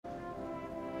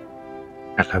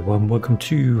Hello and welcome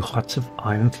to Hearts of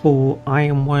Iron 4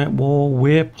 Ironman War.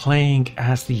 We're playing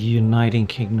as the United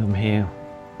Kingdom here,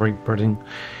 Great Britain,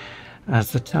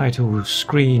 as the title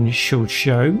screen should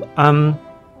show.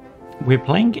 We're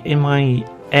playing in my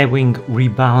Air Wing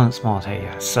Rebalance mod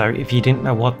here, so if you didn't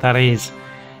know what that is,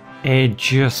 it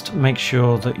just makes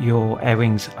sure that your air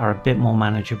wings are a bit more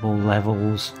manageable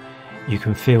levels. You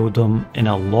can field them in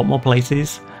a lot more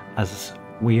places, as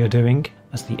we are doing,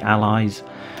 as the Allies.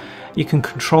 You can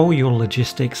control your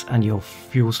logistics and your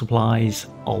fuel supplies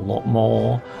a lot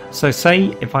more. So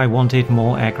say if I wanted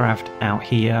more aircraft out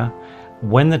here,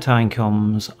 when the time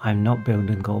comes, I'm not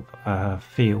building up a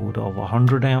field of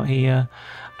 100 out here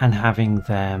and having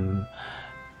them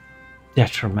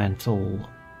detrimental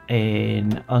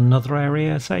in another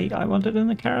area. Say I wanted in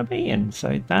the Caribbean.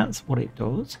 So that's what it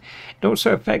does. It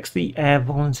also affects the air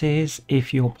volunteers.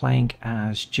 If you're playing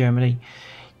as Germany,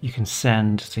 you can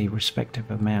send the respective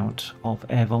amount of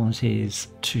air volunteers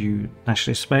to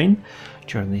nationalist Spain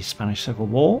during the Spanish Civil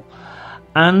War,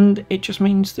 and it just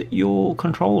means that your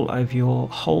control over your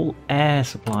whole air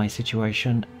supply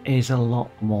situation is a lot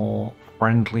more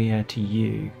friendlier to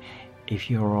you if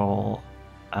you're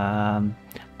a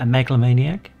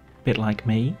megalomaniac, a bit like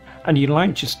me, and you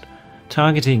like just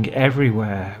targeting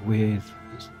everywhere with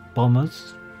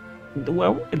bombers.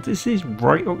 Well, this is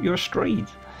right up your street.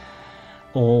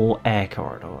 Or air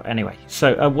corridor. Anyway,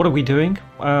 so what are we doing?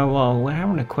 Well, we're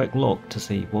having a quick look to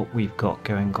see what we've got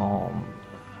going on.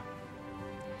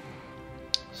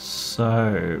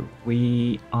 So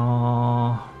we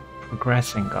are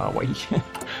progressing, are we?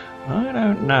 I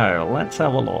don't know. Let's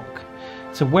have a look.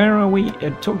 So where are we?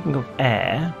 Talking of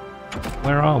air,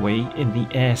 where are we in the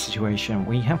air situation?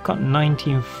 We have got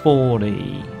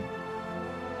 1940.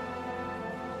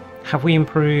 Have we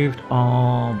improved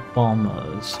our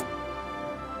bombers?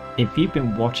 If you've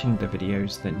been watching the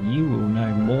videos, then you will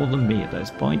know more than me at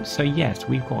this point. So yes,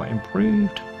 we've got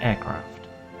improved aircraft.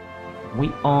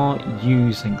 We are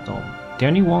using them. The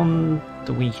only one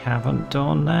that we haven't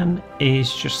done then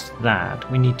is just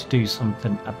that. We need to do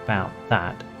something about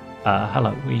that.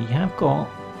 Hello, we have got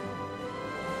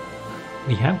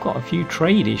a few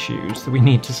trade issues that we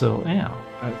need to sort out.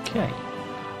 Okay.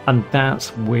 And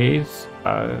that's with...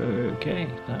 Okay,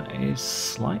 that is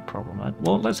slight problem.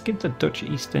 Well, let's give the Dutch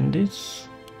East Indies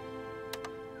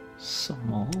some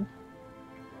more.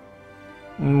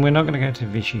 We're not going to go to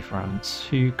Vichy, France.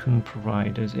 Who can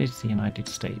provide us? It's the United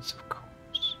States, of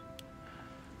course.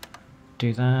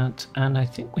 Do that, and I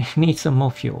think we need some more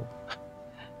fuel.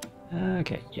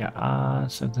 Okay, yeah,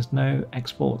 so there's no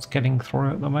exports getting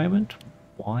through at the moment.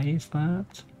 Why is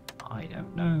that? I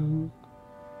don't know.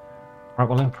 Right,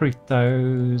 we'll improve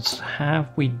those.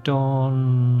 Have we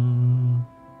done...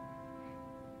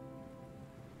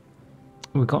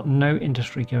 We've got no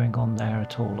industry going on there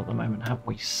at all at the moment, have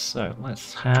we? So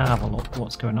let's have a look at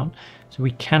what's going on. So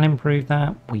we can improve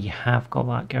that. We have got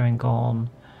that going on.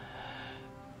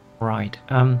 Right.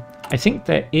 I think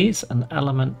there is an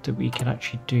element that we can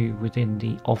actually do within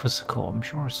the officer corps. I'm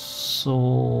sure I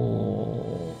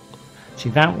saw...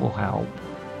 See, that will help.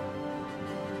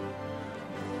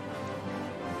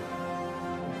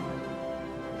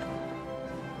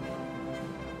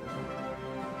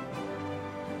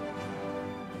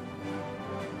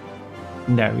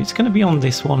 No, it's going to be on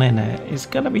this one, isn't it? It's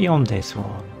going to be on this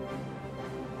one.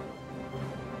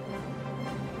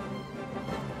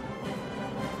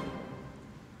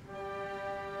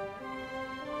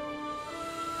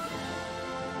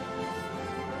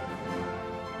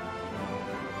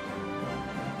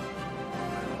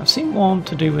 I've seen one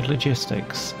to do with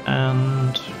logistics,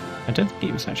 and I don't think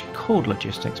it was actually called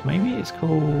logistics. Maybe it's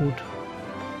called...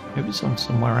 Maybe it's on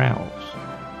somewhere else.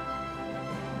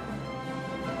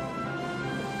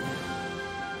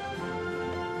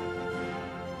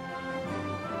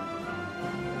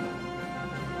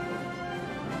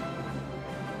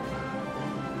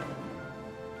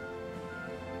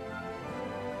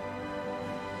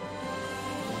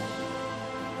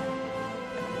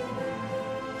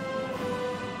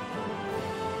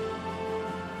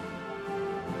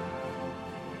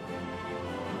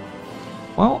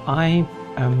 Well, I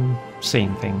am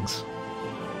seeing things.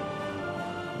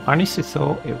 I honestly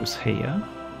thought it was here,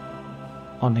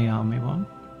 on the army one.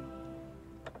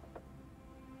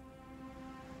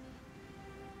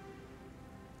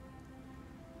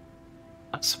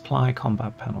 Supply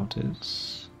combat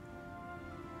penalties.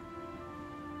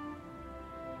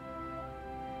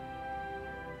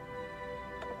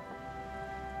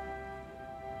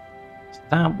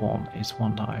 That one is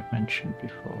one that I've mentioned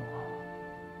before.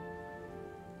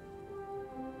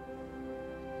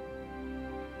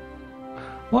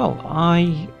 Well,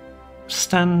 I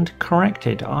stand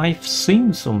corrected. I've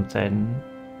seen something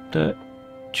that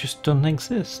just doesn't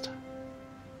exist.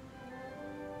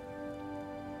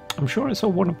 I'm sure I saw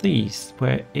one of these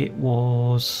where it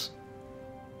was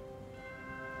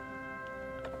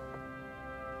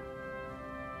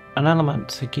an element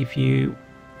to give you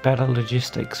better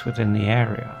logistics within the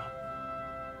area.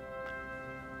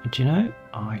 And you know,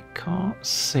 I can't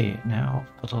see it now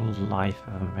for the life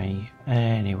of me.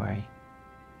 Anyway,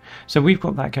 so we've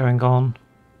got that going on.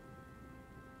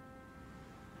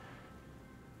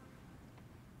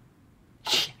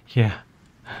 Yeah.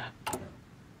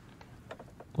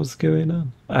 What's going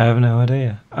on? I have no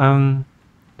idea.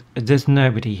 There's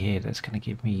nobody here that's going to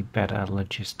give me better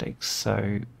logistics,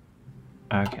 so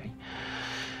okay.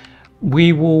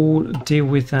 We will deal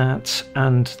with that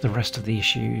and the rest of the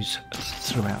issues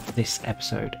throughout this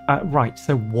episode. Right,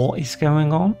 so what is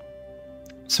going on?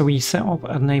 So we set up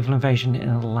a naval invasion in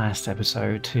the last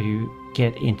episode to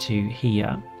get into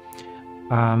here.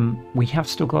 We have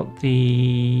still got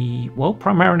the, well,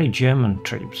 primarily German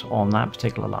troops on that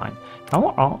particular line. How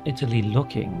are Italy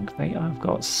looking? They have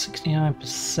got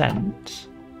 69%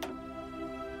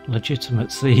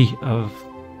 legitimacy of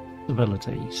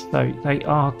abilities. So they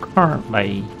are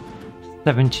currently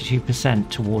 72%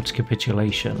 towards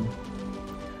capitulation.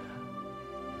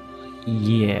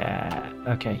 Yeah,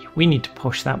 okay. We need to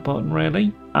push that button,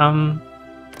 really.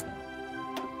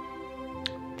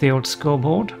 The old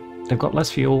scoreboard. They've got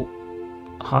less fuel,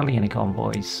 hardly any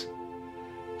convoys.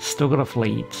 Still got a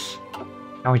fleet.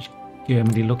 How is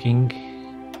Germany looking?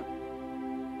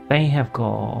 They have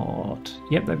got...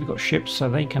 Yep, they've got ships, so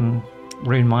they can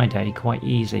ruin my day quite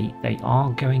easy. They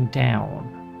are going down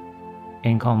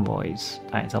in convoys.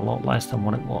 That is a lot less than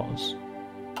what it was.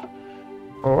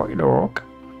 Alright, look.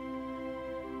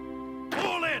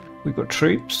 We've got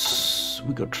troops.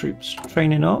 We've got troops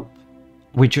training up.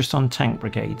 We're just on tank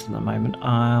brigades at the moment.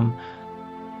 I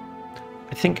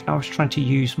think I was trying to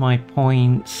use my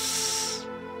points.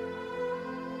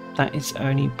 That is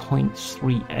only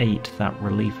 0.38 that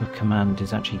relief of command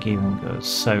is actually giving us.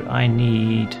 So I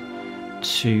need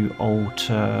to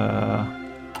alter.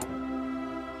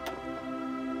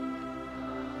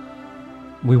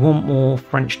 We want more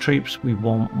French troops. We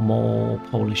want more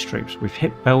Polish troops. We've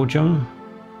hit Belgium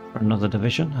for another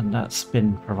division, and that's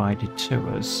been provided to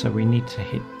us, so we need to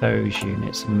hit those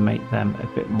units and make them a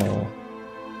bit more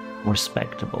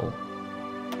respectable.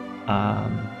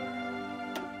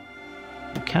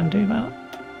 We can do that.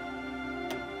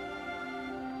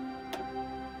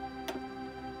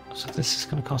 So this is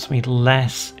going to cost me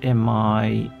less in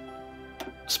my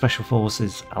Special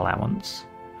Forces allowance,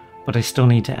 but I still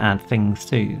need to add things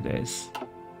to this.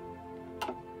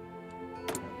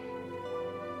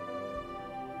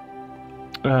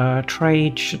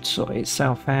 Trade should sort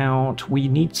itself out. We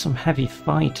need some heavy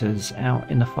fighters out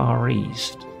in the Far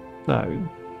East, so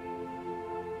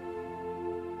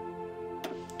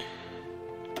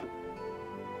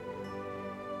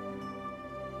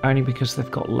only because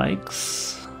they've got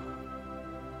legs.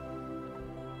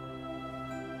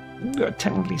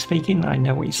 Technically speaking, I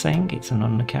know what you're saying. It's an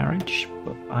undercarriage,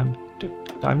 but I'm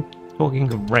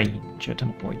talking of range. I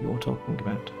don't know what you're talking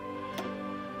about.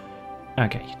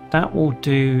 Okay, that will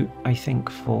do, I think,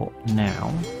 for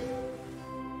now.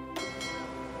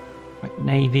 Right,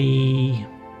 Navy.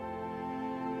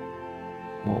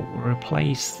 We'll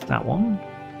replace that one.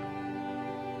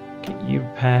 Get you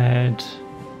repaired.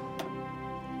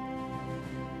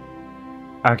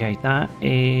 Okay, that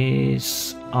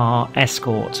is our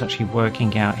escorts actually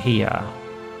working out here.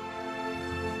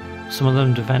 Some of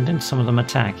them defending, some of them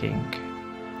attacking.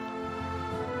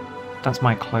 That's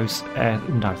my close...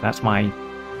 no, that's my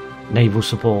naval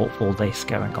support for this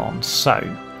going on. So,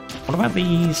 what about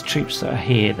these troops that are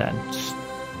here then?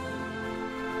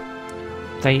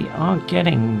 They are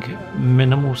getting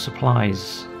minimal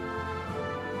supplies.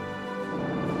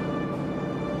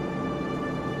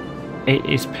 It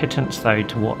is pittance, though,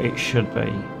 to what it should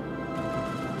be.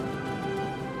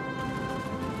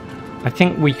 I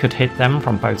think we could hit them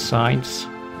from both sides.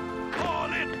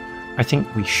 I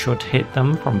think we should hit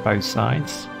them from both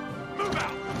sides.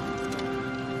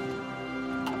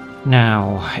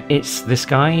 Now, it's this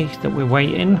guy that we're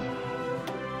waiting.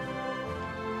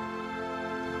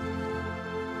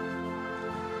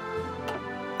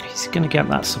 He's going to get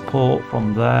that support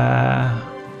from there.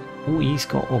 Oh, he's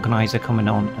got Organizer coming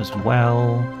on as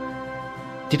well.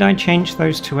 Did I change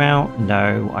those two out?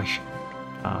 No, I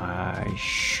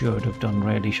should have done,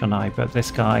 really, shouldn't I? But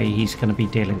this guy, he's going to be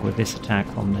dealing with this attack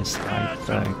on this side,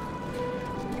 so...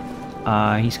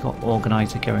 he's got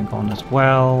Organizer going on as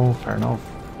well, fair enough.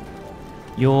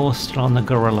 You're still on the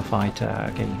Guerrilla Fighter,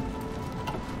 okay.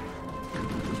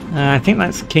 I think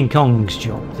that's King Kong's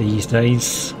job these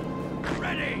days.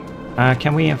 Ready.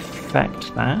 Can we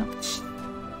affect that?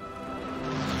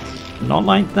 Not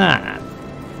like that.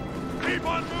 Keep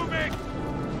on moving.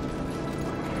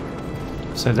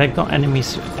 So they've got enemy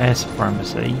air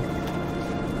supremacy.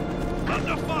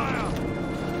 Under fire.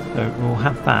 So we'll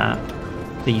have that.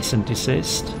 Cease and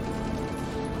desist.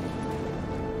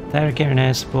 They're getting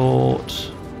air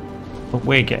support, but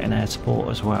we're getting air support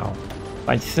as well.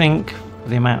 I think for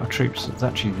the amount of troops that's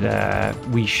actually there,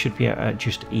 we should be able to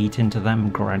just eat into them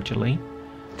gradually.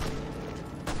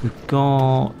 We've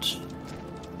got...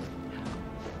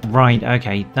 Right,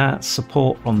 okay, that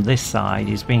support from this side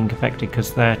is being affected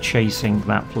because they're chasing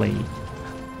that fleet.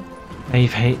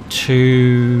 They've hit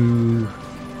 2...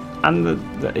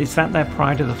 And is that their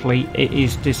pride of the fleet? It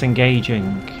is disengaging.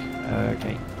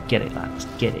 Okay, get it, lads,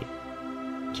 get it.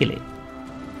 Kill it.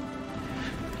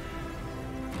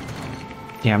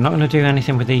 Yeah, I'm not going to do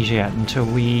anything with these yet until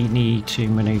we need to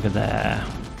maneuver there.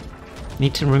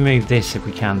 Need to remove this if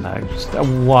we can, though.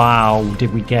 Wow,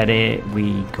 did we get it?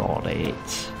 We got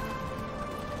it.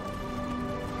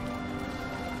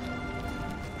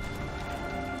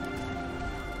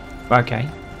 Okay,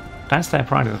 that's their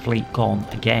pride of the fleet gone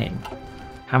again.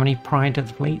 How many pride of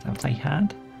the fleet have they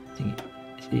had? I think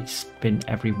it's been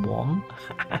every one.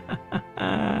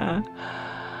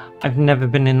 I've never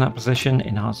been in that position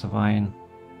in Hearts of Iron.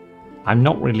 I'm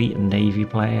not really a Navy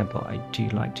player, but I do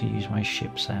like to use my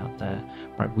ships out there.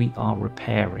 Right, we are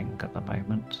repairing at the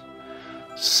moment.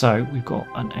 So we've got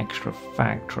an extra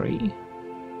factory.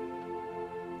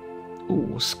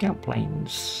 Ooh, scout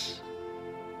planes.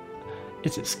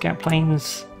 Is it scout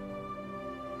planes?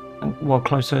 Well,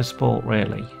 closer sport,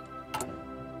 really.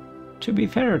 To be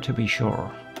fair, to be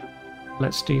sure.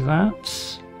 Let's do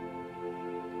that.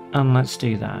 And let's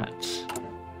do that.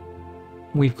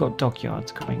 We've got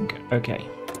dockyards coming. Okay.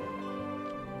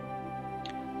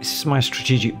 This is my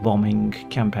strategic bombing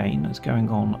campaign that's going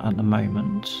on at the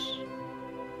moment.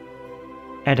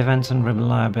 Air defense and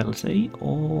reliability,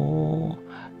 or...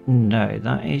 No,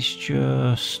 that is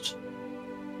just...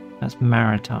 That's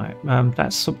maritime.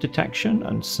 That's sub-detection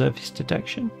and surface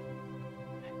detection.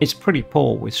 It's pretty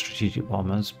poor with strategic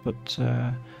bombers, but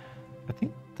I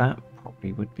think that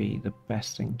probably would be the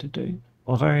best thing to do.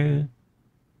 Although,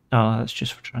 no, that's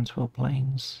just for transport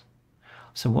planes.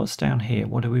 So what's down here?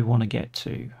 What do we want to get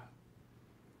to?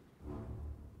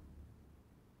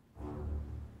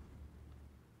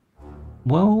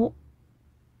 Well,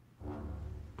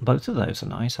 both of those are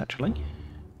nice, actually.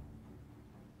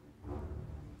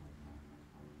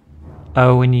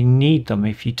 Oh, and you need them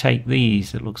if you take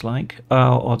these, it looks like. Oh,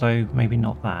 although maybe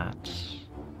not that.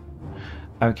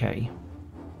 Okay.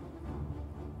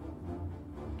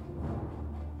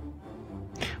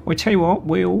 Well, tell you what,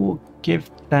 we'll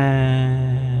give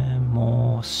them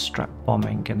more strap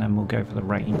bombing and then we'll go for the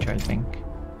range, I think.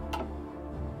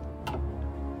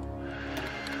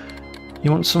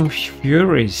 You want some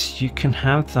Furies? You can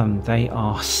have them. They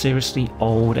are seriously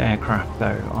old aircraft,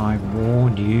 though. I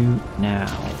warn you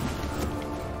now.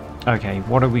 Okay,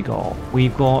 what have we got?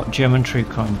 We've got German troop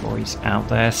convoys out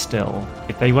there still.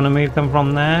 If they want to move them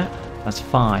from there, that's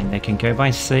fine. They can go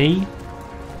by sea.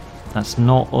 That's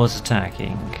not us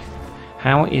attacking.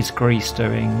 How is Greece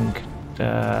doing?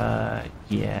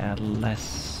 Yeah,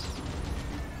 less.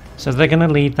 So they're going to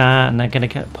lead that and they're going to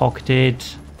get pocketed.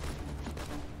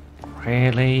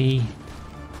 Really?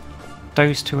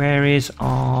 Those two areas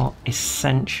are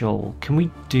essential. Can we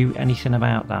do anything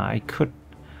about that? I could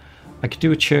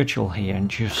do a Churchill here and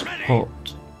just put...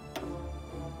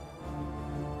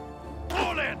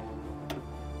 Hold in.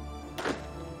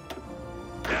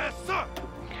 Yes, sir.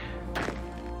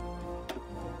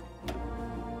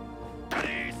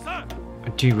 Ready, sir. I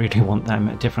do really want them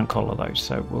a different colour though,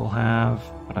 so we'll have...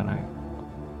 I don't know.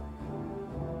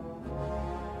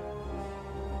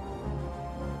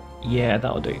 Yeah,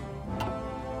 that'll do.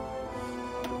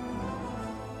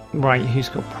 Right, who's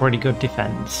got pretty good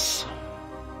defence?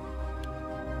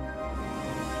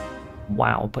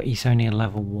 Wow, but he's only a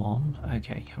level 1.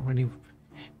 Okay, I really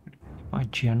by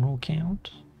general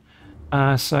count.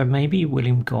 So maybe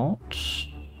William Gott.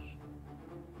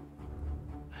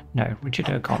 No, Richard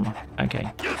O'Connor.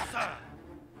 Okay. Yes, sir.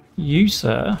 You,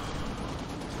 sir.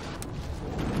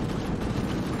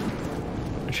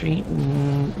 Actually,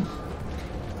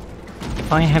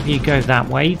 if I have you go that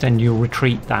way, then you'll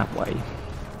retreat that way.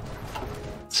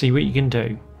 See what you can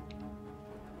do.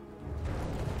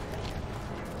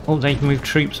 Oh, they can move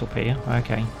troops up here.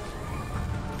 Okay.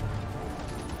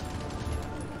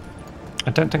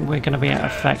 I don't think we're going to be able to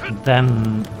affect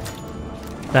them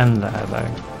there,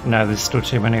 though. No, there's still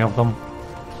too many of them.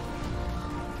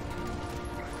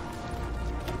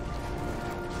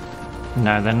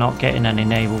 No, they're not getting any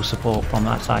naval support from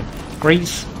that side.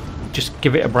 Greece, just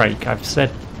give it a break. I've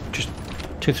said just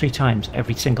 2-3 times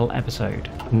every single episode.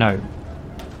 No.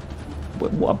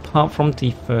 Apart from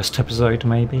the first episode,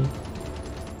 maybe.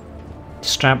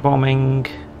 Strat bombing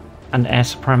and air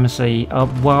supremacy.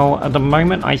 Well, at the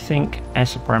moment, I think air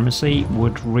supremacy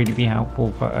would really be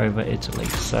helpful for over Italy.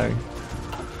 So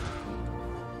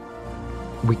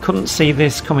we couldn't see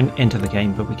this coming into the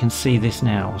game, but we can see this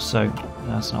now. So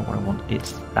that's not what I want.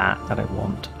 It's that I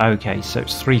want. Okay, so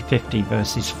it's 350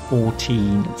 versus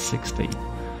 1460.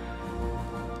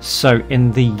 So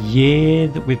in the year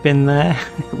that we've been there,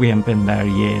 we haven't been there a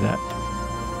year.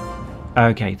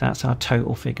 Okay, that's our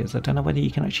total figures. I don't know whether you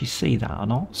can actually see that or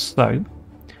not. So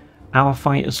our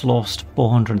fighters lost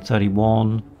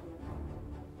 431.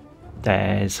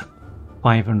 There's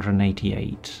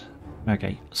 588.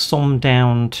 Okay, some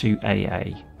down to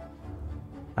AA.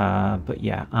 But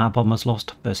yeah, our bombers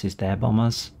lost versus their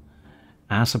bombers.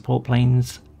 Our support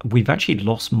planes, we've actually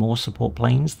lost more support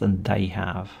planes than they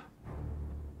have.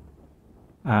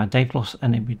 They've lost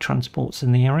enemy transports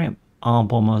in the area. Our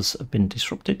bombers have been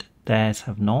disrupted. Theirs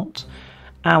have not.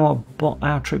 Our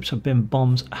troops have been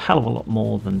bombed a hell of a lot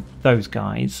more than those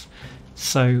guys.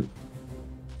 So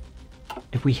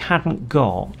if we hadn't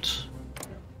got...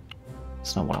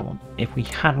 That's not what I want. If we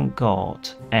hadn't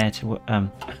got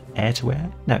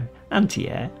air-to-air? No,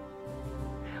 anti-air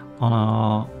on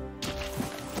our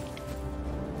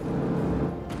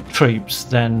troops,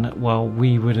 then, well,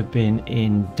 we would have been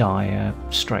in dire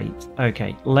straits.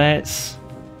 Okay, let's...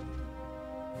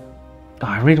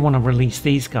 I really want to release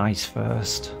these guys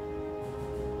first.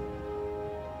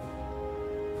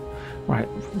 Right,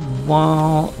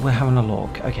 while we're having a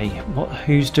look, okay,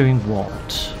 who's doing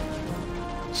what?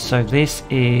 So this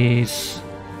is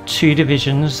 2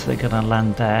 divisions, they're going to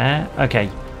land there. Okay,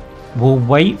 we'll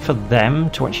wait for them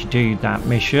to actually do that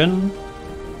mission.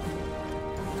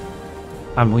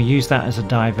 And we'll use that as a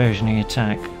diversionary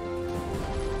attack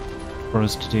for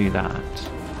us to do that.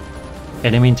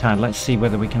 In the meantime, let's see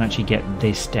whether we can actually get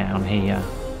this down here.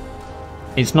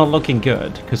 It's not looking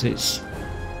good because it's...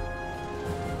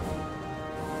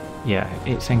 Yeah,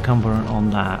 it's encumbrant on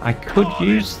that. I could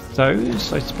use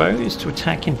those, I suppose, to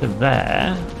attack into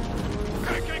there.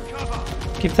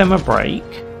 Give them a break.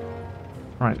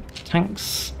 Right,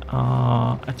 tanks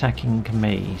are attacking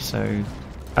me, so...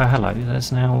 Oh, hello,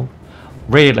 there's now...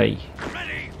 Really?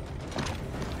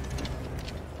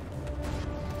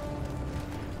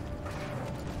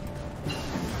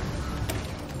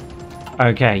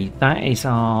 Okay, that is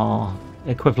our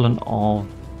equivalent of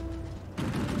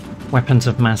weapons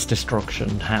of mass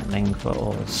destruction happening for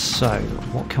us. So,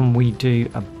 what can we do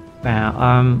about...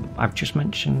 I've just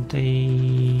mentioned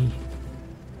the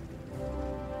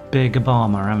bigger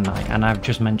bomber, haven't I? And I've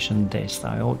just mentioned this,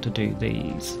 that I ought to do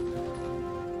these.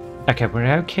 Okay,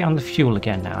 we're okay on the fuel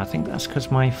again now. I think that's because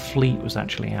my fleet was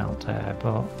actually out there,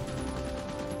 but...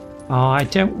 Oh, I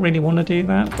don't really want to do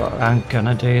that, but I'm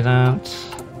gonna do that.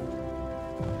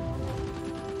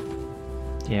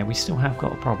 Yeah, we still have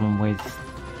got a problem with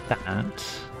that.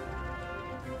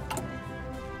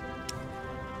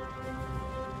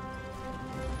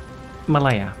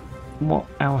 Malaya, what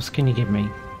else can you give me?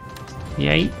 The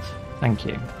 8? Thank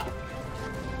you.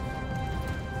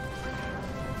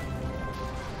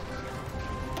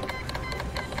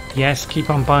 Yes, keep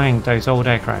on buying those old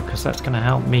aircraft because that's going to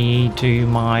help me do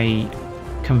my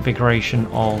configuration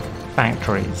of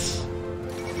factories.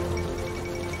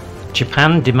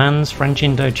 Japan demands French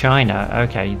Indochina.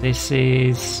 Okay, this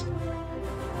is...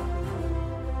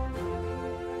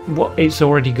 What? It's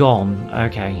already gone.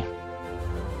 Okay.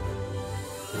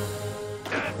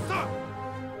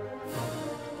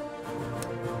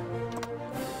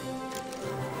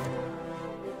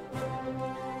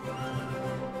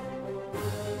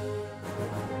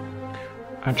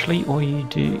 Actually, all you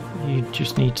do, you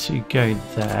just need to go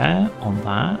there on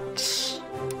that.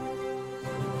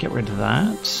 Get rid of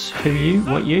that. Who you?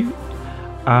 What you?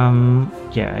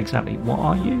 Yeah, exactly. What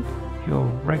are you? You're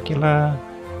regular.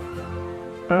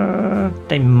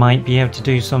 They might be able to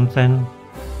do something.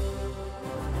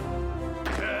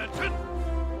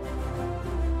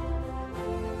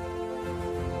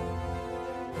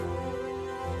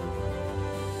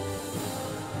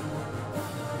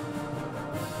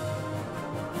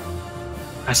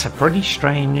 That's a pretty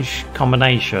strange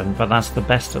combination, but that's the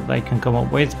best that they can come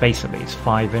up with. Basically, it's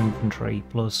 5 infantry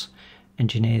plus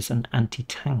engineers and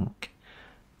anti-tank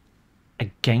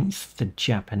against the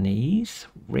Japanese.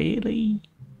 Really?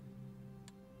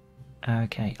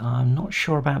 Okay, I'm not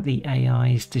sure about the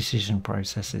AI's decision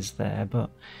processes there, but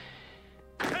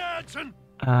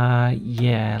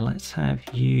Yeah, let's have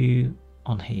you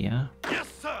on here. Yes,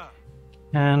 sir.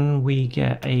 Can we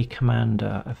get a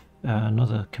commander,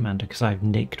 another commander, because I've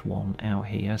nicked one out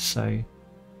here, so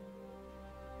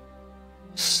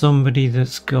somebody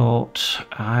that's got,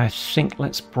 I think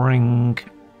let's bring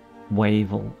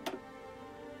Wavel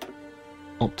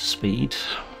up to speed.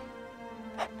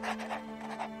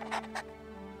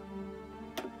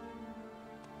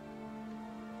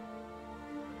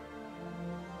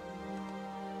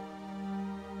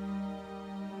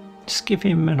 Just give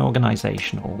him an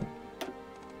organisational.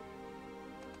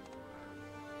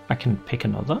 I can pick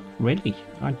another. Really?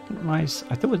 I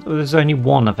thought there was only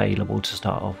one available to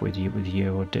start off with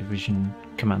you or division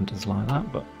commanders like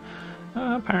that, but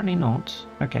apparently not.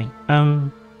 Okay. Fall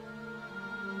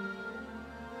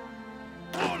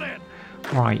in.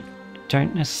 Right.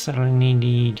 Don't necessarily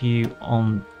need you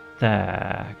on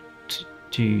there to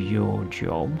do your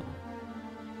job.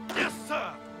 Yes,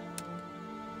 sir.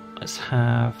 Let's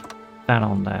have that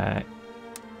on there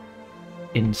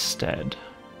instead,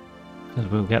 because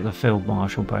we'll get the field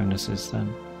marshal bonuses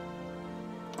then.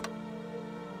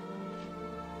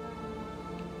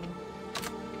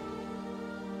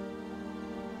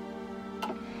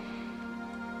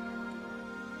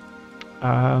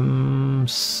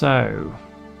 So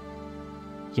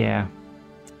yeah,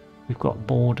 we've got a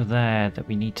border there that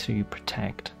we need to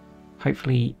protect.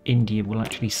 Hopefully India will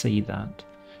actually see that.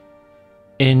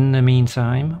 In the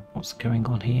meantime, what's going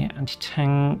on here?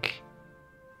 Anti-tank.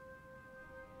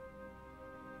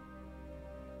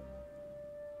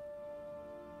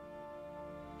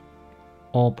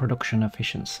 Or production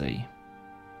efficiency.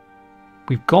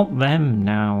 We've got them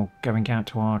now going out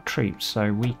to our troops,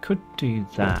 so we could do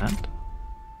that.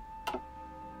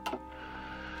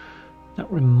 That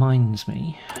reminds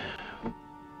me.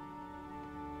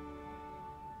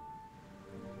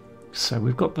 So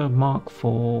we've got the Mark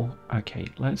IV. Okay,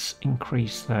 let's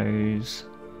increase those.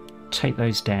 Take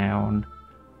those down.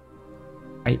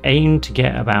 I aim to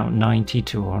get about 90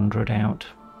 to 100 out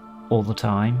all the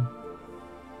time.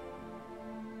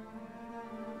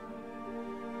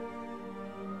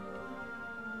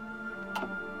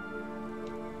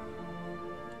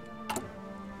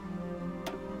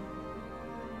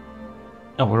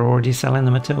 Oh, we're already selling the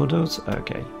Matildas?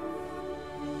 Okay.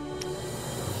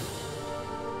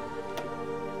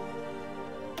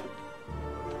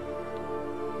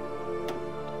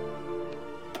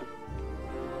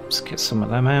 Let's get some of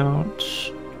them out.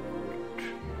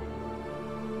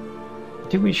 I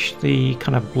do wish the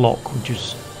kind of block would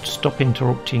just stop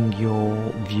interrupting your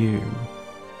view.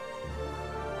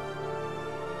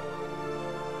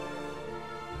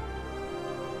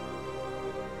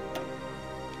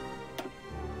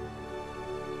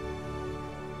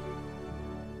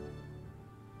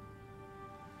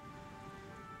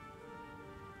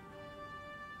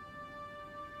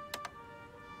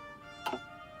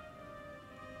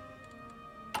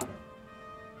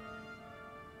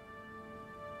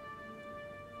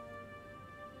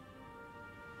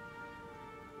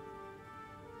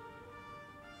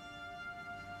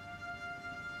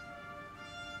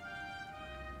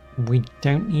 We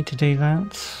don't need to do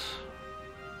that.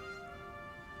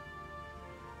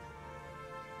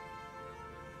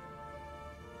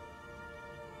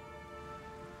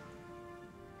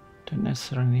 Don't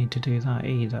necessarily need to do that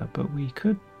either, but we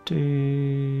could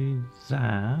do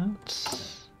that.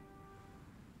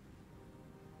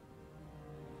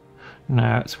 No,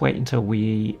 let's wait until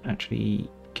we actually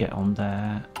get on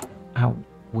there. Oh,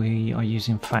 we are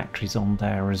using factories on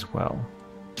there as well.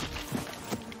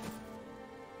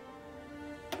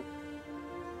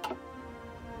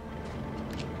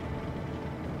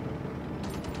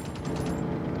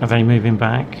 Are they moving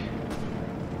back?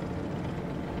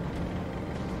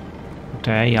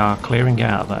 They are clearing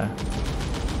out there.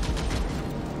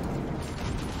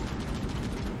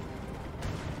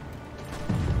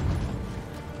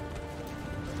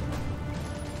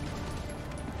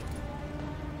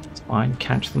 It's fine,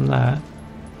 catch them there.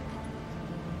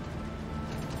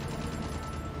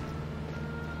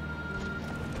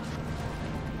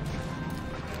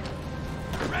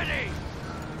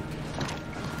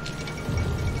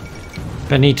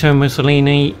 Benito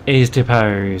Mussolini is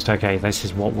deposed. Okay, this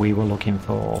is what we were looking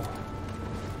for.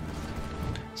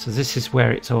 So this is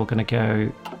where it's all going to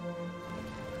go.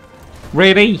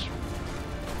 Really?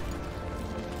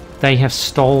 They have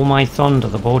stole my thunder.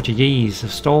 The Portuguese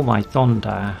have stole my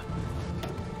thunder.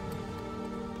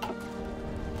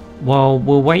 Well,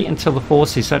 we'll wait until the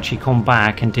forces actually come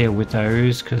back and deal with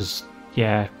those, because,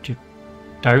 yeah,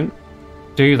 don't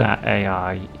do that,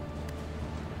 AI.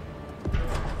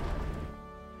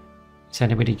 Is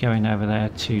anybody going over there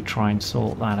to try and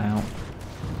sort that out?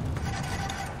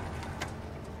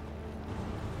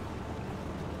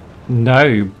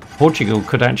 No, Portugal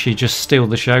could actually just steal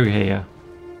the show here.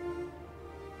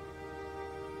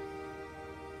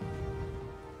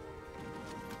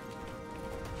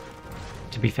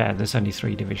 To be fair, there's only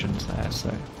 3 divisions there,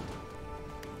 so...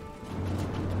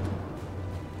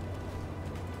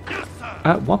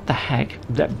 what the heck?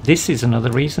 This is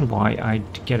another reason why I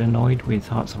get annoyed with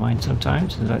Hearts of Iron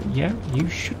sometimes. Is that, yeah, you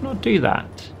should not do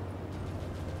that.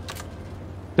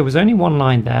 There was only one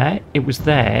line there, it was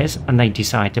theirs, and they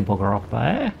decided to bugger off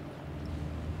there.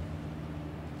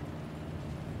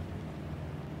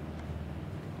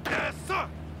 Yes, sir.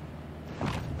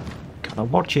 Gotta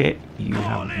watch it. You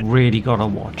have really gotta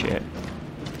watch it.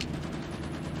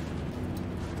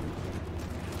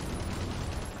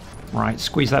 Right,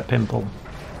 squeeze that pimple.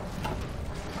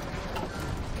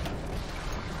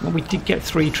 Well, we did get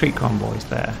 3 troop convoys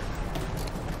there.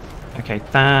 Okay,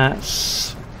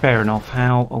 that's fair enough.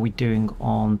 How are we doing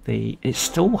on the... It's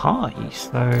still high,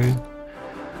 so...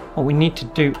 What we need to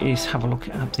do is have a look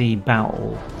at the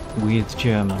battle with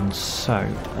Germans. So,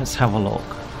 let's have a look.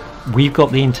 We've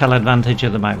got the intel advantage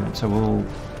at the moment, so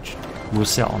we'll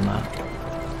sit on that.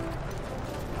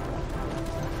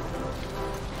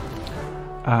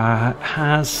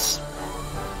 Has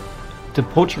the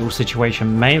Portugal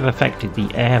situation may have affected the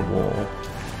air war?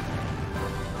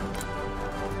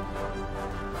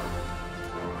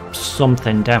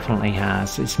 Something definitely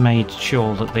has. It's made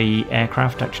sure that the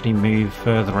aircraft actually move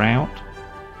further out.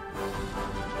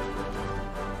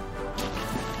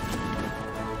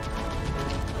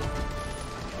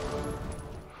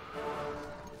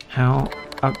 How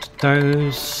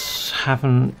those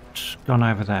haven't gone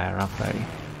over there, have they?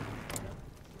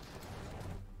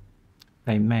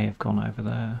 They may have gone over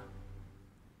there.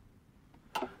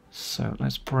 So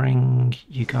let's bring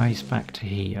you guys back to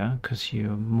here because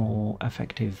you're more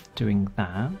effective doing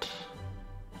that.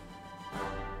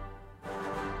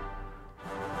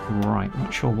 Right,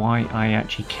 not sure why I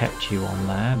actually kept you on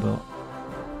there, but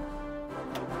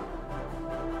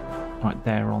right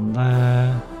there on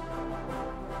there.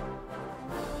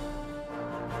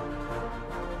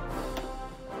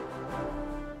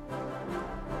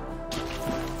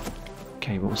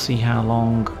 Okay, we'll see how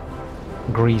long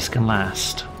Greece can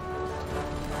last.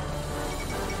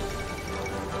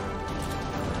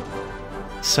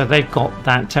 So they've got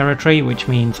that territory, which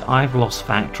means I've lost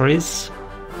factories.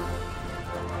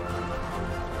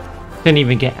 Didn't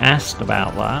even get asked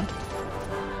about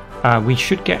that. We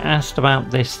should get asked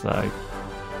about this though.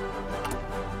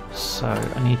 So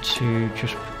I need to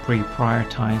just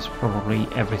reprioritize probably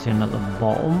everything at the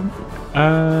bottom.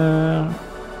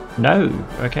 No.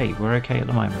 Okay, we're okay at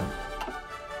the moment.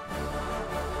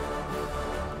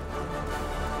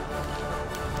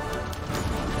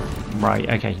 Right,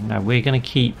 okay, now we're going to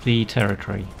keep the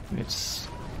territory.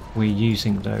 We're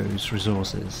using those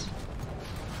resources.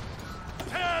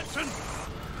 Attention.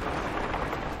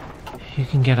 You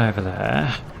can get over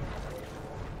there.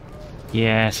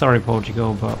 Yeah, sorry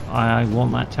Portugal, but I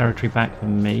want that territory back for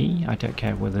me. I don't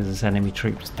care whether there's enemy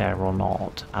troops there or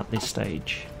not at this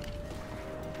stage.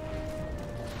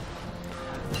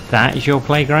 That is your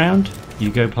playground. You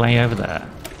go play over there.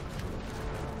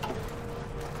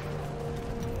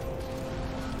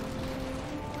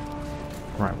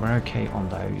 Right, we're okay on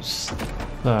those.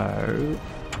 So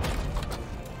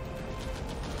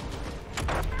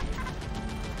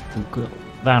we've got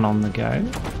that on the go.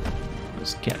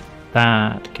 Let's get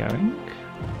that going.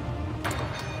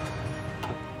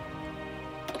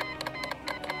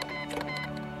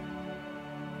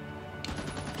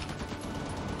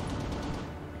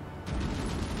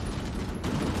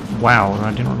 Wow,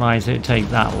 I didn't realise it would take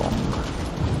that long.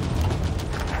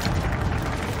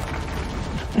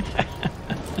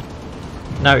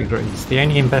 No, Greece. The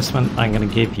only investment I'm going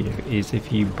to give you is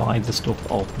if you buy the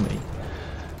stuff off me.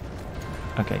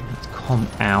 Okay, let's calm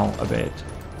out a bit.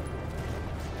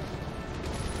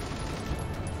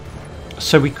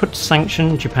 So we could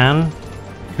sanction Japan,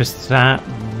 because that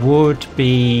would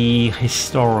be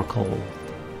historical.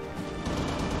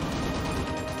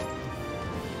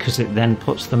 Because it then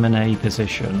puts them in a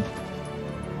position.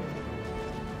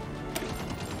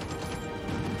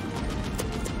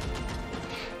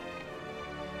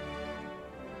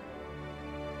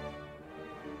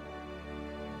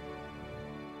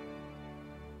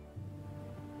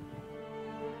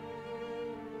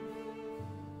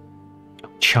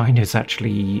 China's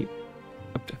actually...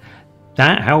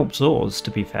 That helps us,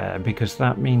 to be fair, because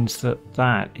that means that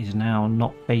that is now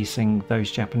not facing those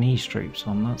Japanese troops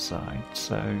on that side,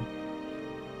 so...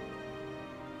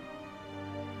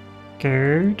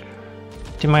 Good.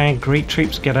 Did my Greek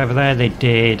troops get over there? They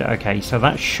did. Okay, so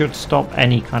that should stop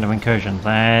any kind of incursion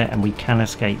there, and we can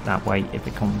escape that way if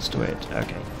it comes to it.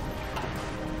 Okay.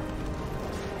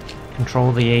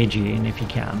 Control the Aegean if you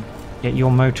can. Get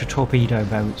your motor torpedo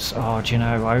boats. Oh, do you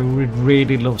know, I would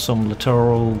really love some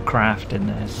littoral craft in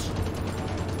this.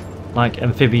 Like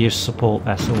amphibious support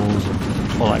vessels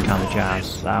and all that kind of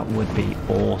jazz. That would be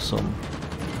awesome.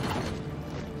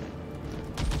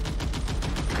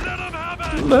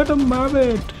 Let them have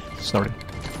it! Sorry.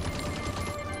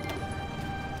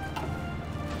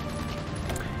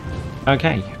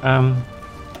 Okay,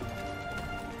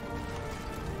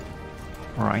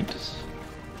 right.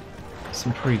 Let's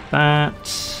improve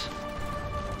that.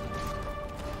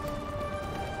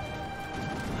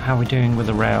 How are we doing with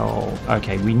the rail?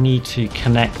 Okay, we need to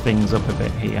connect things up a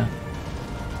bit here.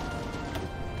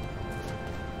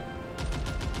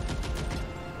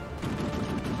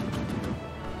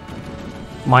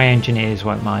 My engineers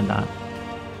won't mind that.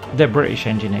 They're British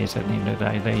engineers at the end of the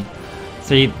day. They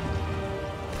see,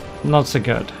 not so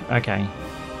good. Okay.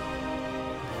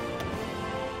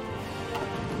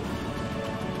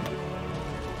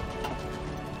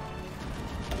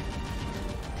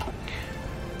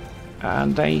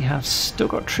 And they have still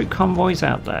got troop convoys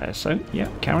out there, so yeah,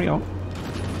 carry on.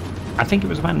 I think it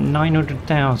was about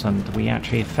 900,000 we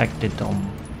actually affected them.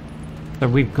 So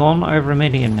we've gone over 1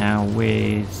 million now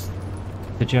with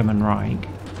the German Reich.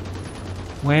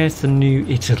 Where's the new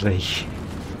Italy?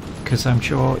 Because I'm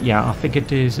sure, yeah, I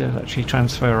figured is actually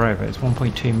transfer over. It's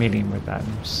 1.2 million with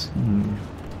those.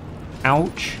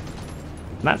 Ouch.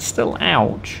 That's still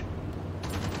ouch.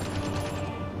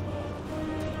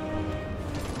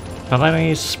 But that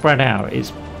is spread out.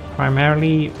 It's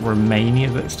primarily Romania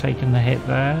that's taken the hit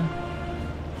there.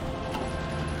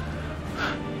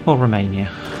 Or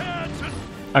Romania.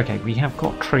 Okay, we have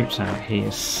got troops out here,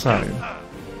 so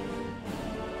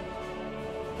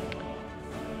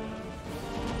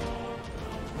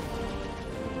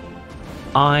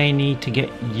I need to get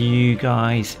you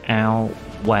guys out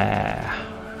where?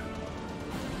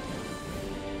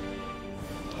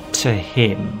 To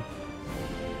him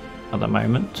at the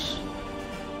moment.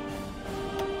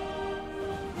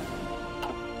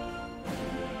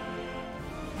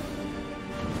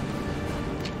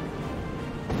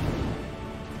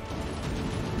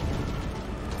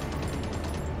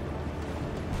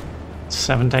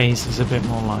 Seven days is a bit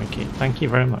more like it. Thank you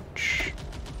very much.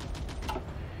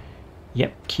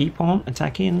 Yep, keep on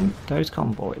attacking those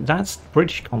convoys. That's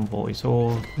British convoys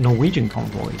or Norwegian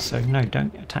convoys, so no,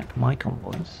 don't attack my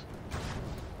convoys.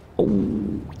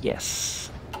 Oh, yes.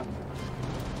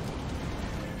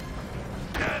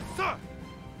 Yes, sir.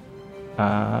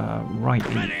 Right,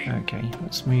 okay,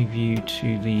 let's move you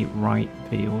to the right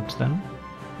field then.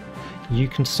 You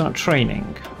can start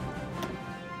training.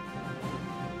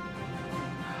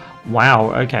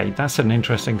 Wow, okay, that's an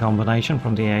interesting combination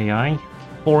from the AI.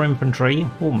 4 infantry,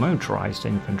 or motorized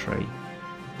infantry.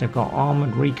 They've got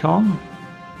armoured recon,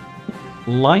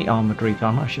 light armoured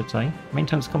recon I should say,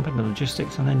 maintenance company,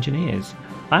 logistics and engineers.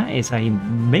 That is a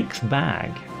mixed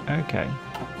bag. Okay.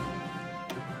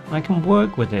 I can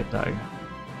work with it though.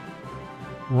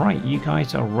 Right, you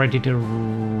guys are ready to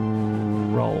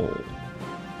roll.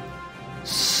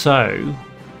 So,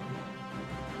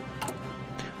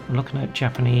 I'm looking at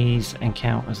Japanese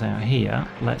encounters out here.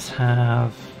 Let's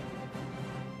have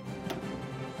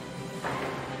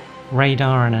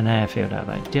radar and an airfield out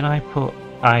there. Did I put...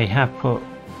 I have put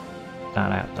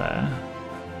that out there.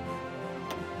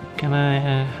 Can I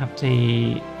have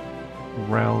the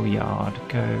rail yard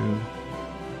go...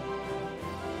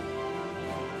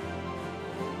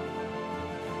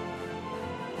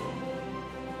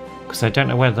 Because I don't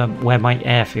know where my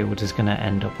airfield is going to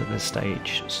end up at this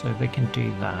stage. So they can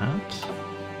do that.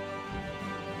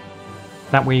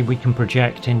 That way we can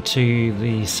project into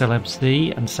the Celeb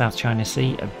Sea and South China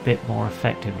Sea a bit more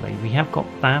effectively. We have got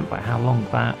that, but how long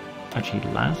that actually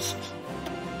lasts.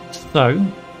 So,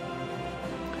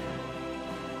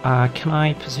 can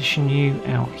I position you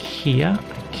out here?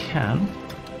 I can.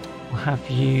 We'll have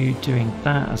you doing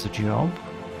that as a job.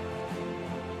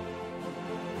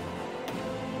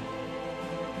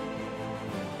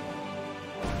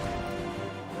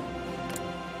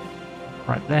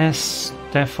 Right,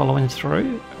 they're following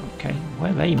through. Okay,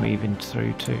 where are they moving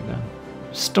through to then?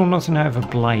 Still nothing over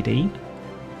Blighty.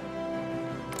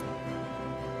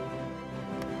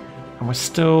 And we're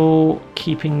still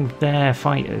keeping their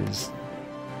fighters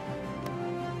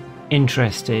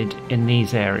interested in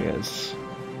these areas.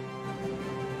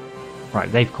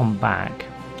 Right, they've come back.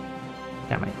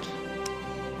 Damn it.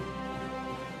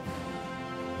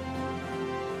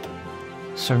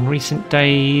 So in recent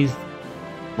days,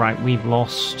 right, we've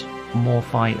lost more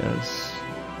fighters,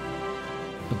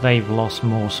 but they've lost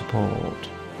more support.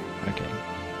 Okay.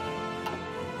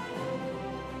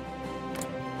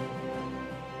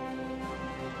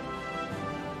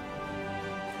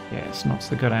 Yeah, it's not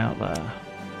so good out there.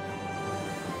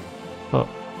 But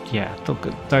yeah, look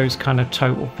at those kind of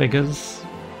total figures.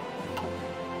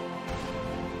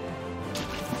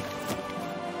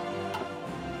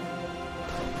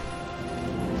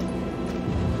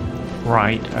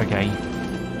 Right, okay.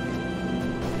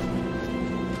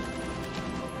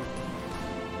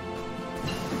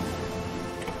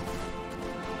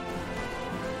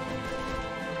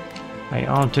 They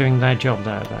are doing their job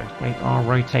there, though. They are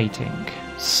rotating.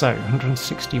 So,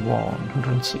 161,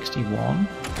 161.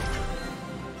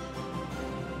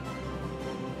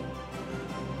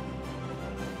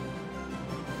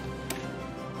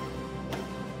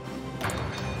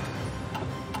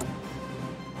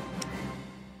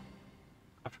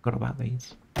 I forgot about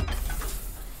these.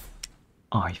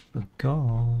 I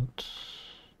forgot.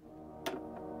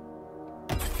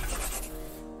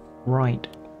 Right,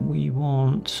 we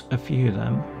want a few of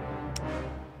them.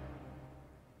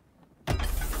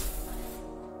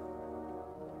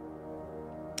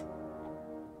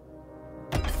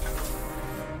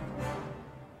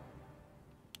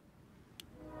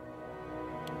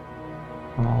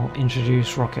 I'll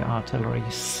introduce rocket artillery,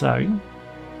 so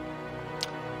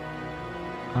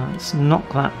let's knock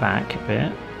that back a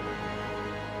bit.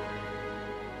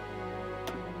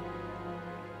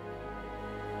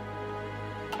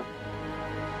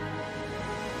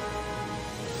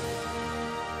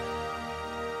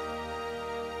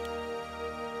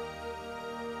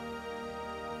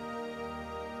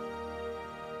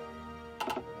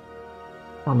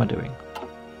 What am I doing?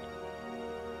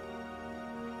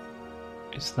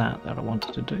 It's that I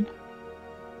wanted to do.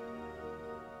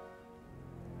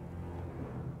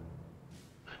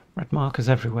 Red markers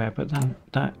everywhere, but then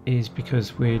that is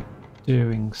because we're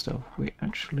doing stuff. We're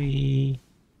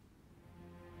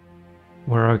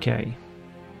okay.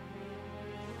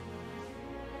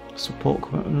 Support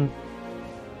equipment.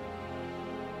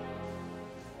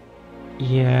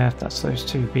 Yeah, that's those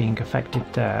two being affected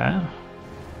there.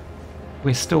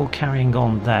 We're still carrying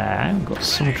on there. We've got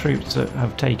some troops that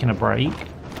have taken a break.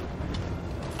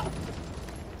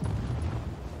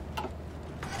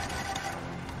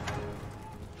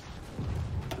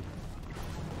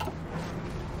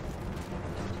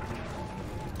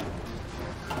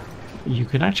 You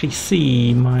can actually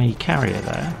see my carrier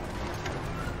there.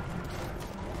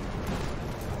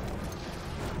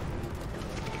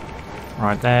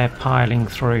 Right, they're piling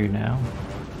through now.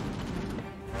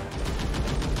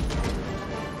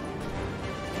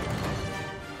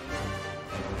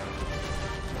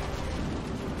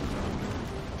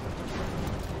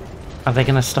 Are they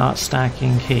going to start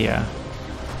stacking here?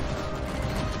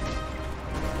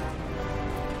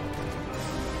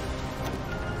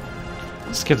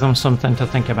 Let's give them something to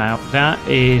think about. That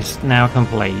is now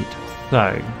complete.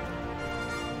 So,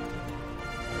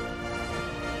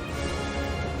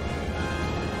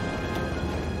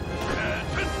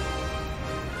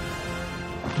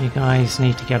 you guys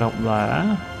need to get up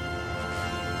there.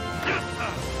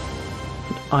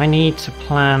 I need to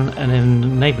plan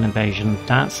an naval invasion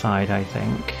that side, I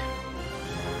think.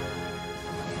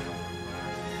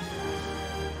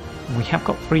 We have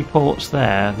got 3 ports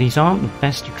there. These aren't the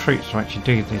best of troops to actually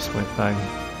do this with, though.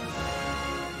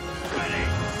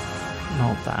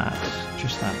 Not that.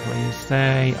 Just that, please.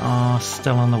 They are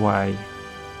still on the way.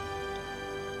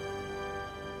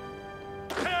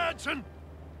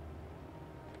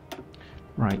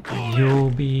 Right, you'll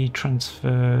be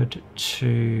transferred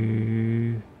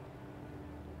to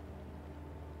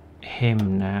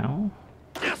him now.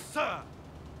 Yes, sir.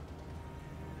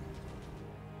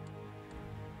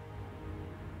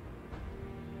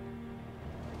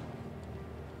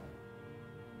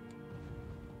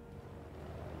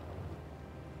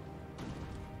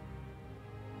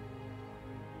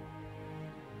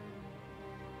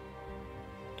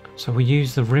 So we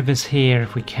use the rivers here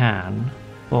if we can,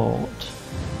 but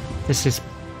this is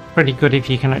pretty good if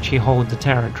you can actually hold the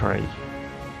territory.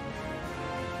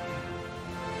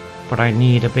 But I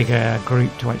need a bigger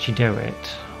group to actually do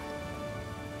it.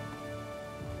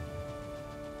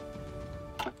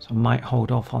 So I might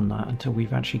hold off on that until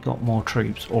we've actually got more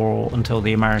troops, or until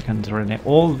the Americans are in it.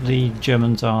 All the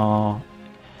Germans are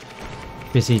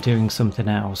busy doing something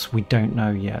else. We don't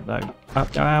know yet though.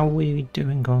 How are we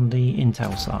doing on the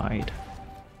intel side?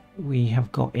 We have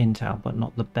got intel, but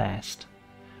not the best.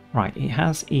 Right, it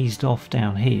has eased off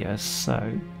down here,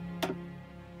 so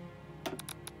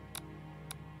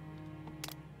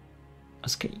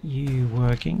Let's get you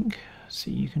working so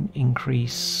you can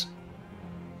increase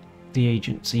the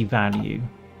agency value.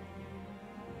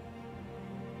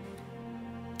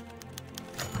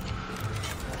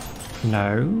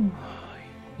 No.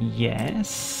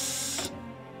 Yes.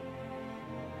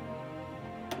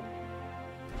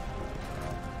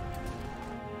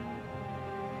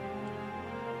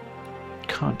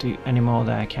 Can't do any more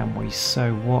there, can we?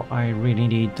 So what I really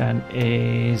need then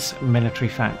is military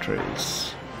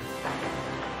factories.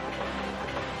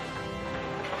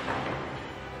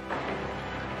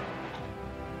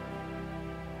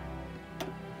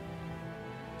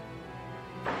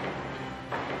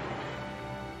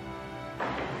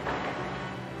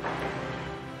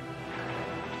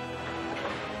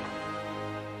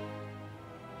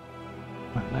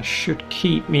 Right, that should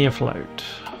keep me afloat.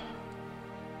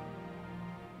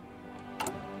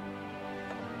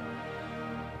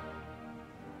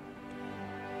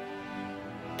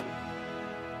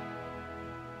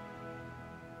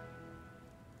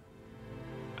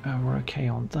 We're okay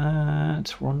on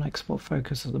that. We're on export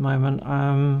focus at the moment.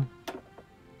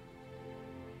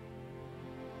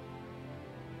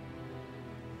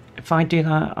 If I do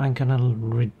that, I'm going to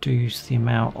reduce the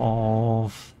amount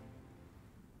of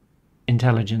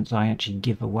intelligence I actually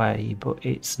give away, but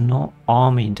it's not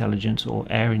army intelligence or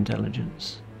air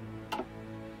intelligence.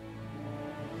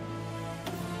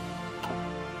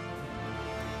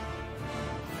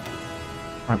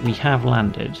 Right, we have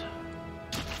landed.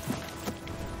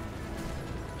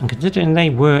 And considering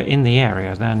they were in the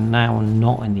area, they're now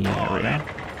not in the area.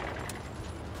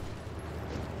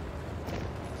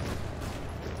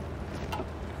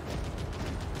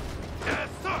 Yes,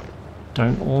 sir.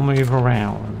 Don't all move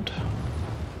around.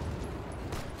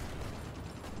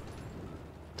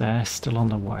 They're still on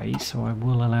the way, so I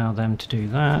will allow them to do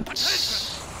that.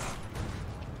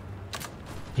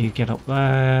 You get up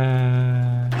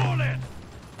there. All in.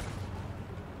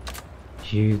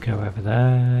 You go over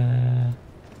there.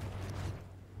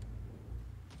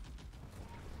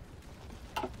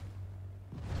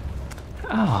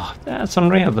 Oh, that's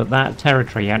unreal that that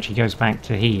territory actually goes back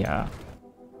to here.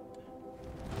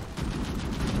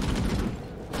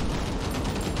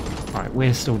 Right,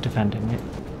 we're still defending it.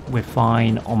 We're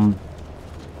fine on...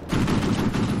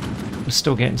 We're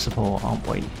still getting support, aren't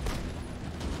we?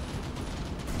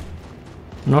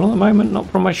 Not at the moment, not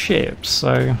from my ships,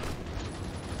 so...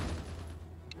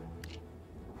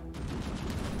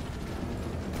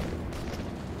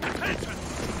 Attention.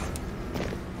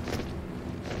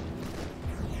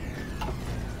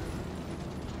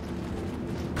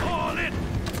 All in.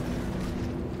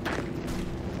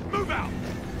 Move out.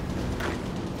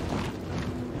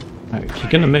 No, if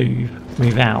you're gonna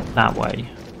move out that way.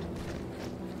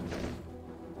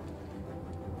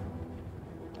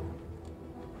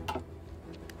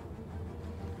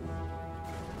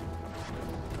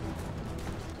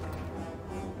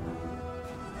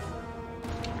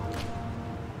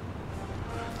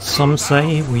 Some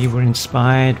say we were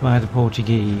inspired by the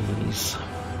Portuguese.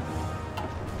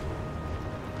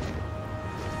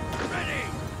 Ready.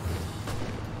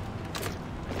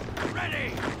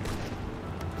 Ready.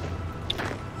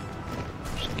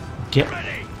 Get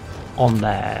Ready. on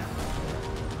there.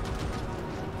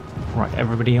 Right,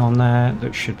 everybody on there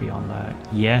that should be on there.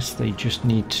 Yes, they just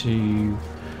need to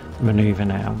maneuver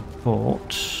now.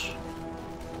 But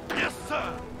Yes,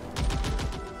 sir.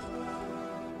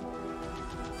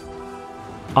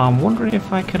 I'm wondering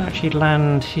if I could actually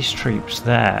land his troops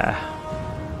there.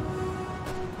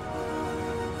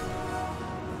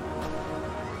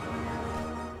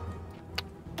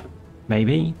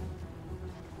 Maybe.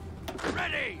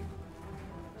 Ready.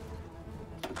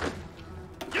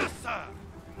 Yes, sir.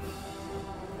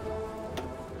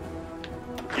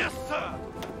 Yes, sir.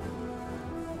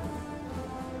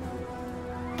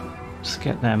 Just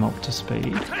get them up to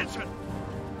speed. Attention.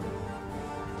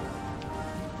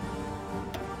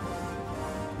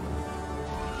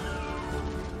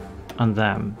 And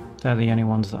them. They're the only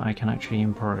ones that I can actually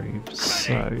improve.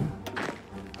 So...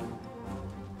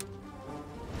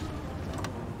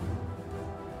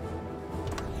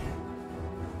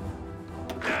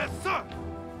 Yes, sir.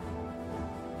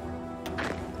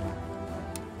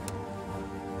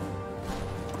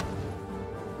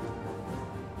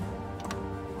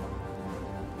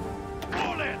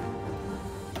 All in.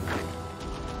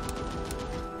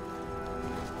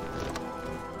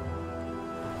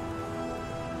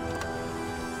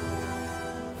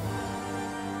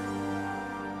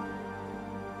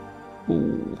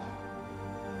 Ooh.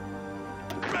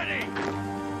 Ready.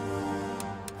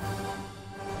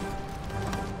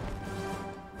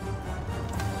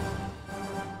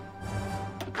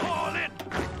 All in.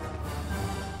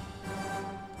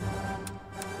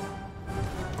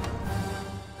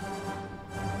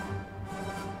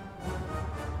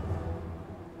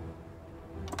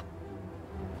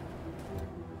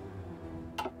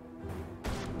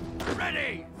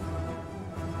 Ready!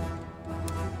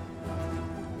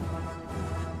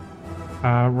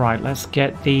 Right, let's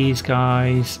get these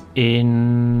guys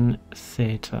in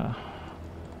theatre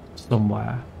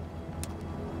somewhere.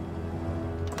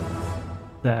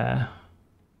 There.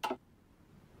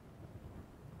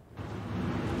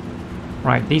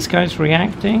 Right, these guys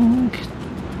reacting?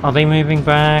 Are they moving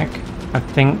back? I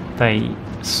think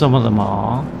some of them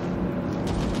are.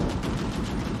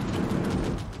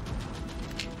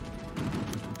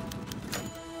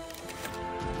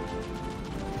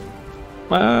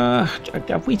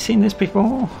 Have we seen this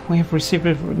before? We have received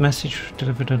a message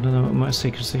delivered under the most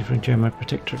secrecy from German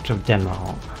Protectorate of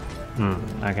Denmark.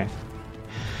 Okay.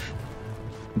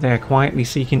 They are quietly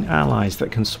seeking allies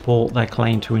that can support their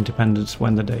claim to independence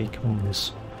when the day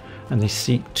comes. And they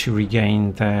seek to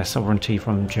regain their sovereignty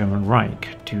from the German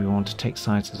Reich. Do you want to take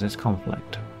sides in this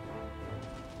conflict?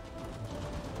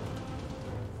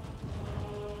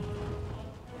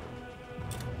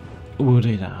 We'll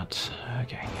do that.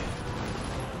 Okay.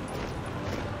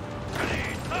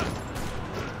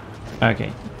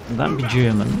 Okay, that'd be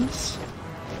Germans.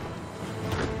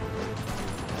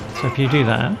 So if you do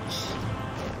that...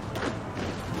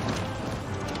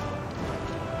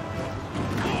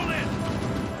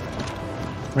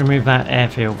 remove that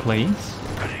airfield, please.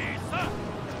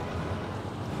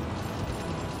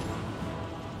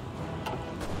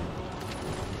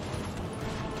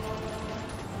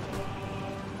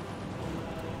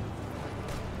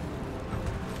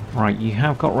 Right, you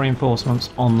have got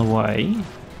reinforcements on the way.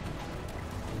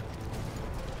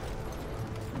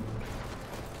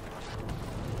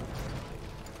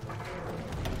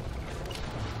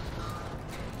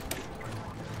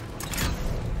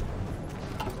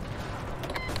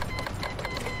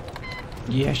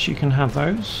 Yes, you can have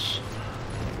those.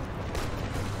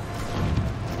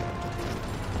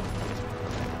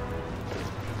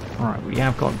 Alright, we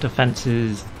have got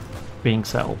defences being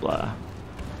set up there.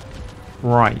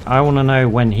 Right, I want to know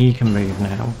when he can move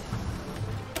now.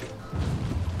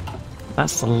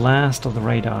 That's the last of the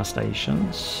radar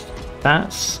stations.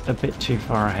 That's a bit too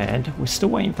far ahead. We're still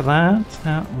waiting for that.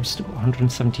 We've still got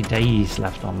 170 days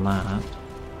left on that.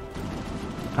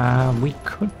 We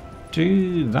could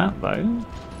do that though.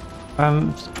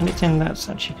 Anything that's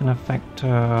actually going to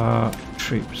affect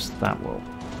troops, that will.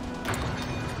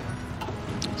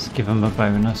 Let's give them a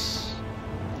bonus.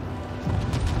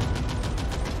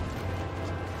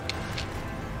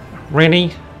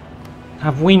 Really?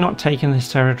 Have we not taken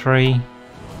this territory?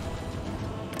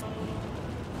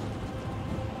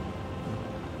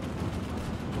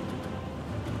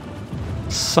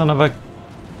 Son of a...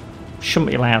 shouldn't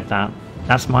be allowed that.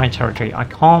 That's my territory. I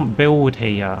can't build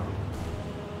here.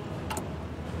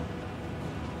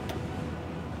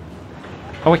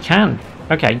 Oh, I can.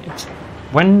 Okay.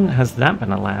 When has that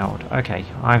been allowed? Okay,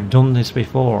 I've done this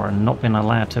before and not been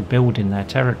allowed to build in their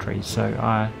territory, so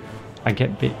I get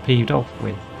a bit peeved off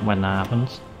with when that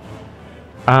happens.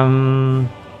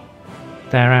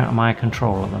 They're out of my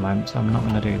control at the moment, so I'm not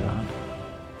going to do that.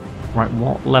 Right,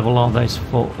 what level are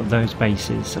those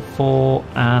bases? 4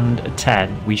 and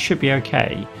 10. We should be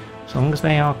okay. As long as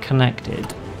they are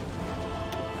connected.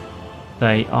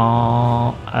 They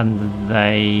are, and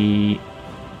they...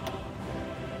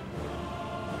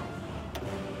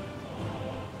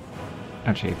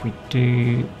 Actually, if we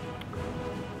do...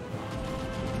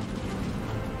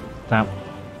 that...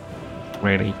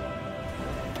 really...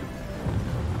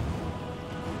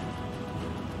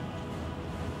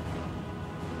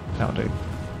 that'll do.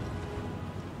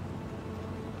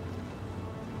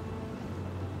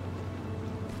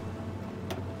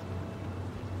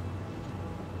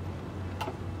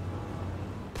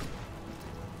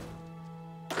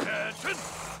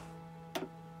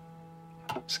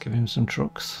 Let's give him some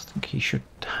trucks. I think he should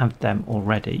have them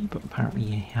already, but apparently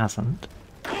he hasn't.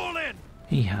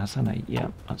 He has, hasn't he?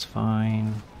 Yep, that's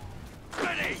fine.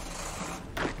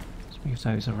 Let's move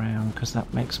those around because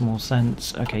that makes more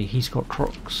sense. Okay, he's got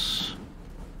trucks.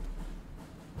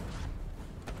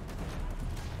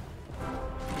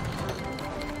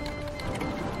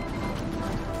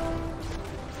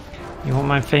 You want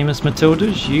my famous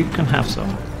Matildas? You can have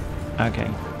some. Okay.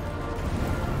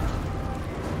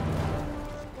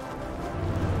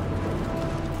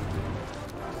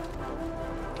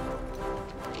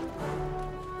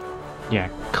 Yeah,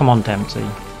 come on, Dempsey.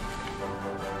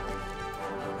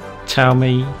 Tell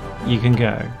me you can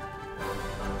go.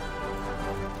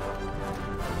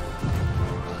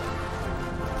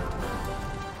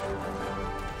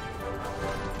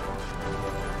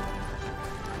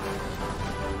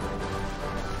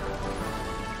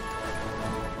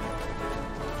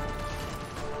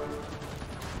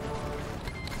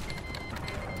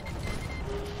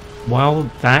 Well,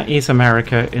 that is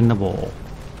America in the war.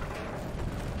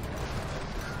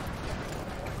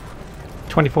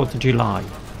 24th of July.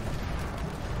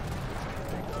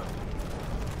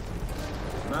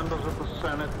 Members of the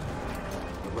Senate,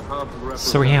 of the House of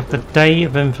So we have the Representatives. Day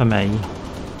of Infamy.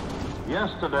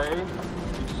 Yesterday,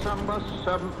 December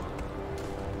 7th,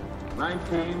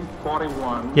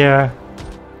 1941. Yeah,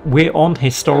 we're on A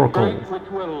historical. date which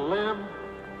will live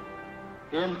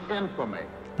in infamy.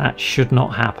 That should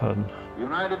not happen. The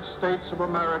United States of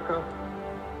America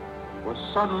was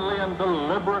suddenly and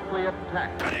deliberately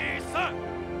attacked Ready, sir.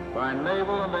 by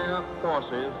naval and air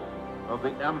forces of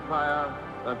the Empire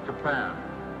of Japan.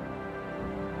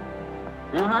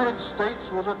 The United States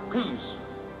was at peace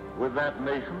with that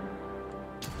nation,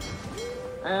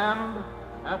 and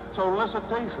at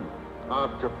solicitation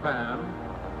of Japan,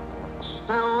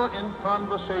 still in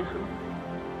conversation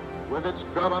with its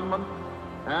government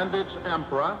and its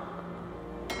emperor,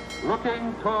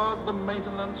 looking toward the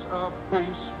maintenance of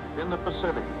peace in the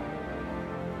Pacific.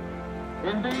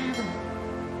 Indeed,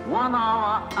 1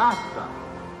 hour after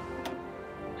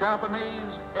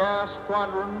Japanese air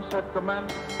squadrons had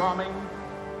commenced bombing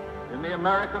in the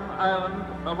American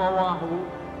island of Oahu,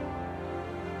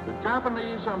 the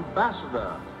Japanese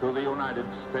ambassador to the United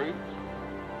States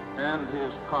and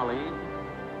his colleague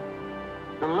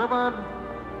delivered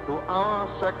to our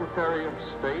Secretary of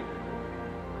State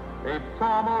a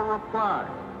formal reply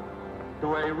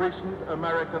to a recent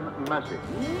American message.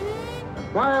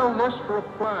 And while this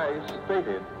reply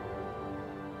stated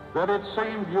that it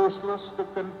seemed useless to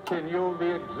continue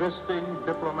the existing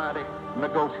diplomatic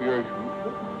negotiations,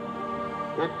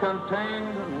 it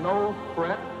contained no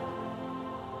threat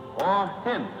or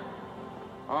hint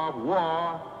of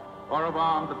war or of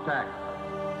armed attack.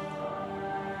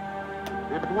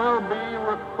 It will be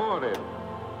recorded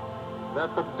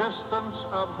that the distance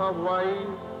of Hawaii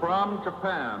from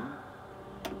Japan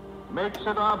makes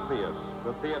it obvious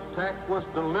that the attack was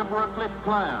deliberately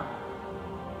planned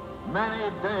many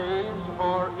days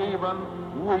or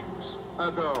even weeks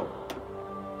ago.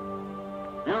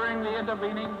 During the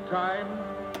intervening time,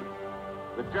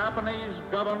 the Japanese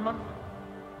government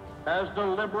has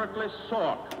deliberately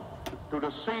sought to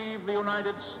deceive the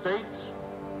United States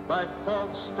by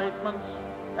false statements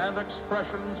and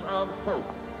expressions of hope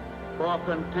for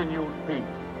continued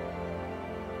peace.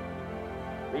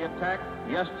 The attack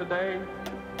yesterday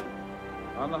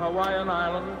on the Hawaiian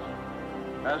Islands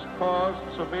has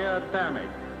caused severe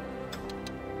damage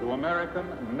to American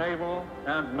naval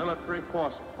and military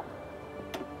forces.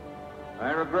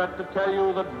 I regret to tell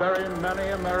you that very many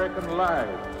American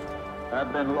lives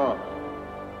have been lost.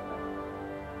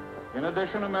 In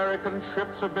addition, American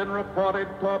ships have been reported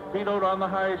torpedoed on the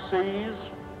high seas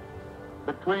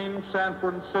between San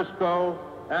Francisco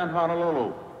and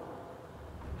Honolulu.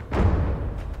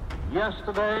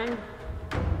 Yesterday,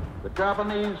 the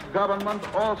Japanese government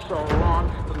also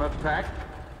launched an attack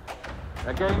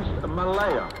against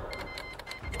Malaya.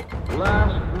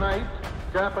 Last night,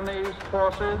 Japanese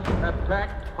forces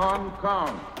attacked Hong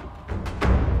Kong.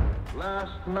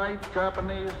 Last night,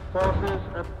 Japanese forces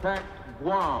attacked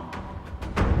Guam.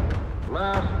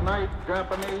 Last night,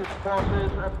 Japanese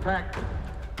forces attacked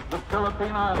the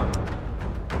Philippine Islands.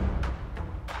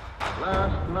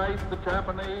 Last night, the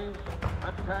Japanese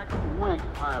attacked Wake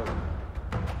Island.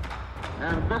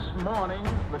 And this morning,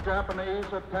 the Japanese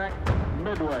attacked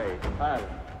Midway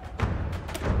Island.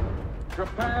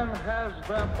 Japan has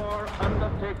therefore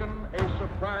undertaken a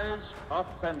surprise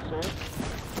offensive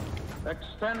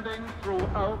extending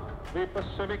throughout the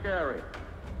Pacific area.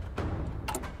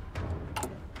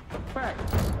 The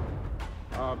facts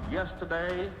of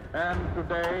yesterday and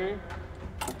today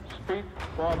speak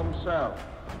for themselves.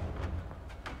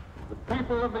 The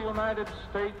people of the United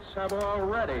States have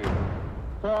already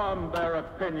formed their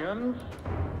opinions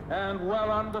and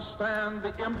well understand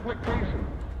the implications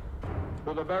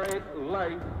to the very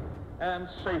life and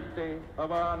safety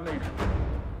of our nation.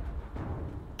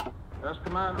 As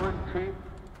Commander-in-Chief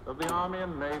of the Army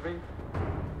and Navy,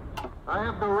 I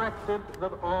have directed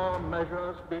that all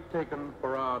measures be taken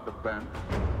for our defense,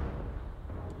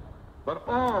 but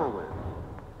always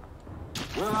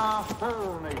will our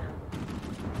whole nation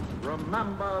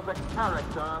remember the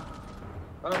character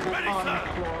of the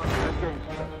onslaught against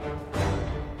us.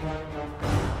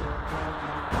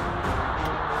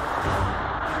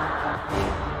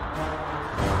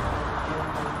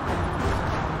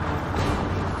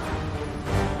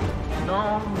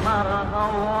 No matter how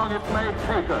long it may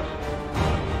take us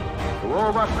to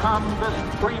overcome this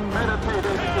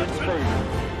premeditated invasion,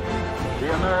 the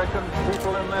American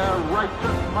people in their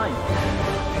righteous might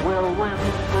will win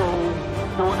through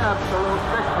to absolute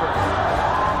victory.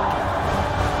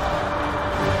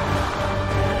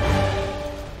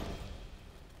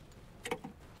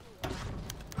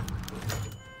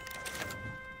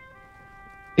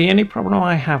 The only problem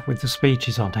I have with the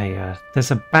speeches on here,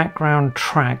 there's a background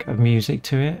track of music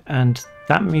to it, and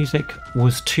that music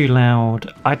was too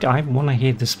loud. I want to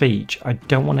hear the speech. I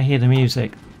don't want to hear the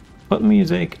music. Put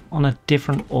music on a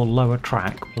different or lower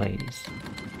track, please.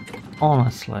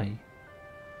 Honestly.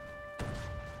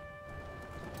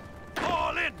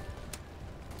 All in.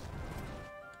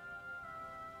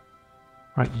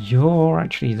 Right, you're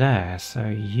actually there, so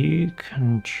you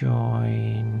can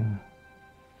join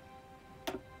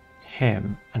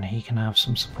him and he can have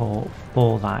some support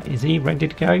for that. Is he ready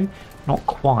to go? Not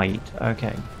quite.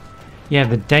 Okay. Yeah,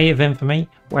 the Day of Infamy,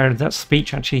 where that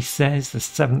speech actually says the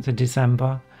 7th of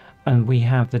December, and we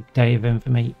have the Day of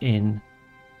Infamy in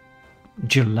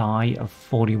July of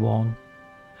 41.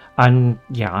 And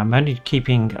yeah, I'm only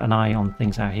keeping an eye on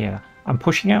things out here. I'm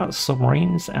pushing out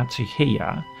submarines out to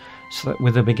here so that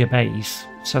with a bigger base,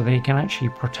 so they can actually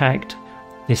protect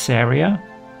this area.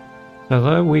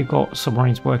 Although we've got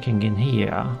submarines working in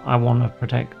here, I want to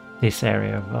protect this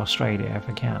area of Australia if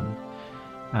I can.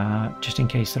 Just in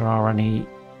case there are any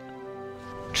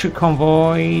troop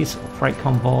convoys, freight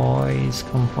convoys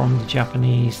come from the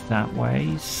Japanese that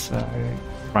way. So,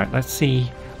 right, let's see.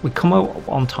 We come out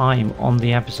on time on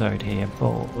the episode here,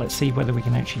 but let's see whether we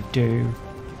can actually do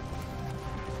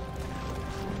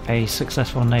a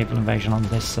successful naval invasion on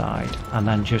this side and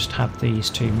then just have these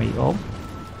two meet up.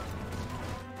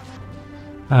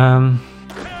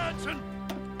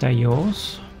 They're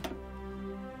yours.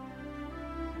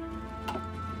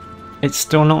 It's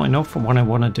still not enough for what I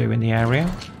want to do in the area.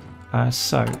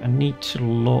 So I need to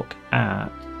look at...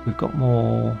 We've got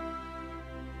more...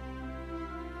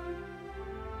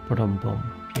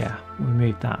 Yeah, we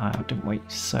moved that out, didn't we?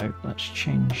 So let's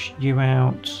change you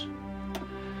out.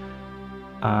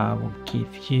 We'll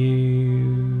give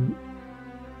you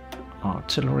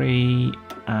artillery,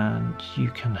 and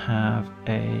you can have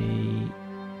a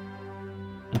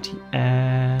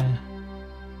anti-air,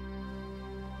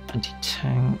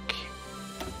 anti-tank,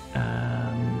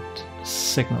 and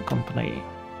signal company.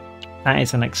 That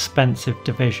is an expensive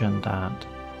division, Dad.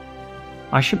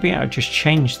 I should be able to just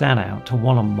change that out to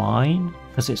one of mine,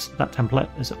 because it's that template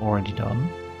is already done.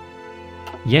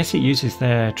 Yes, it uses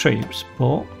their troops,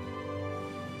 but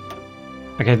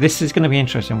okay, this is going to be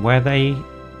interesting. Where they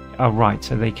are, right,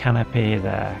 so they can appear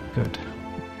there. Good.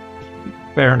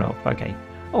 Fair enough. Okay.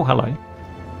 Oh, hello.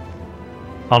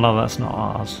 Oh no, that's not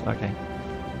ours. Okay.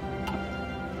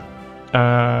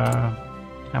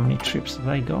 How many troops have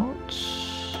they got?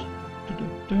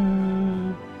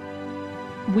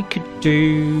 We could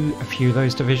do a few of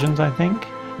those divisions, I think.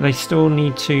 They still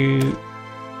need to...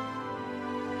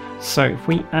 So if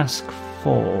we ask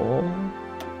for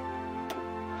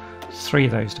 3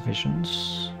 of those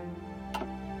divisions...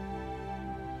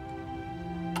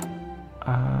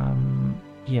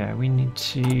 yeah, we need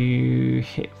to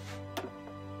hit...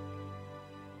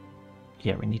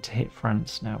 Yeah, we need to hit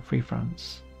France now. Free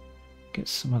France. Get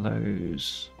some of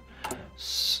those.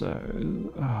 So,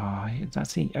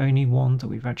 that's the only one that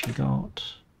we've actually got.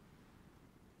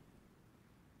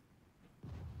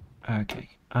 Okay.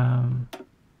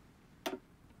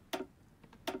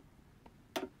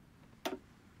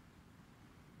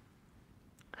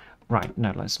 Right,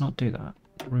 no, let's not do that.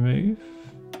 Remove.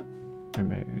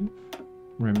 Remove.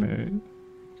 Remove.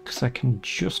 Because I can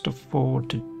just afford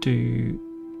to do...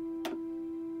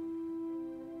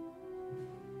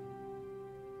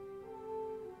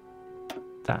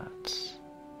 that.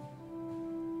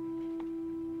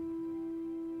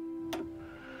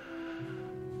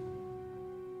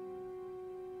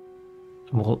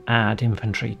 We'll add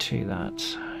infantry to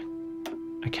that.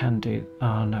 I can do...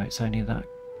 Oh no, it's only that.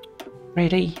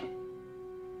 Really?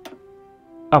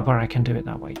 Oh, but I can do it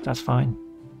that way. That's fine.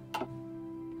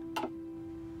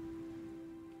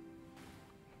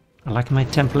 I like my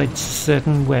templates a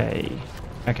certain way.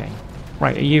 Okay.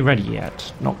 Right, are you ready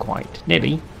yet? Not quite.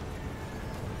 Nearly.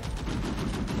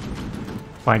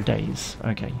 5 days.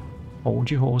 Okay.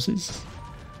 Hold your horses.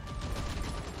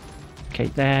 Okay,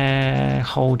 they're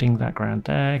holding that ground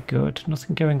there. Good.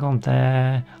 Nothing going on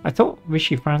there. I thought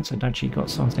Vichy France had actually got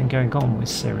something going on with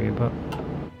Syria, but...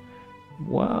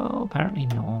 well, apparently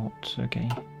not. Okay.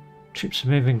 Troops are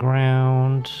moving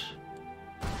around.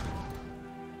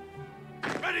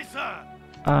 Ready, sir.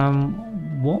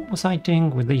 What was I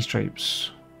doing with these troops?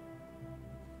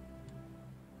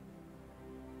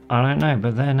 I don't know,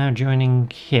 but they're now joining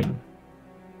him.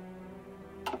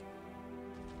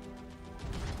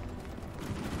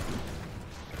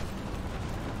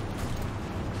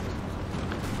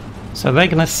 So they're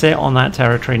going to sit on that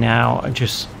territory now and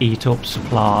just eat up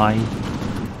supply.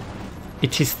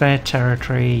 It is their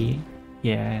territory.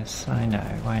 Yes, I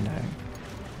know, I know.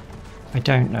 I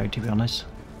don't know, to be honest.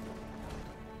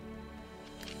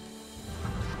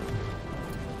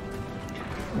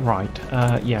 Right,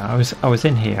 yeah, I was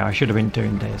in here. I should have been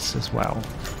doing this as well.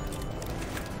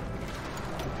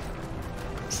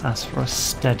 Let's ask for a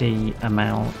steady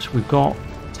amount. We've got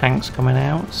tanks coming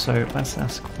out, so let's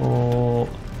ask for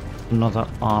another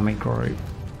army group.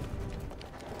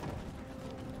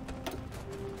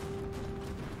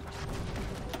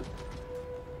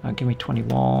 Give me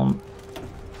 21.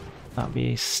 That'd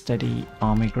be a steady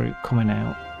army group coming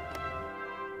out.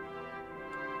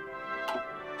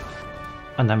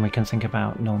 And then we can think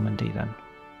about Normandy then.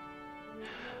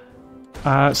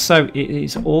 So it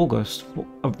is August.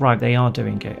 Right, they are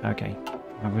doing it. Okay.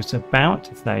 I was about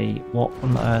to say, what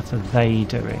on earth are they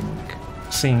doing?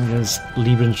 Seeing as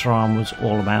Lebensraum was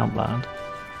all about that.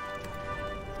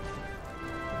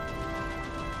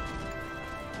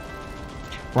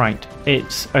 Right,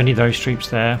 it's only those troops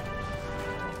there.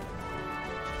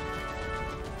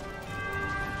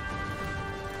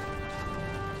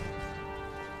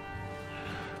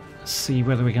 Let's see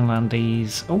whether we can land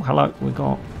these. Oh, hello, we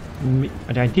got...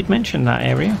 I did mention that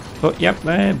area, but yep,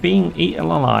 they're being eaten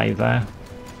alive there.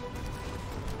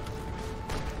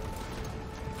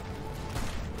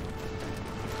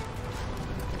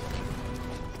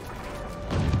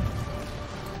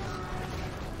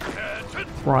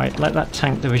 Right, let that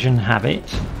tank division have it.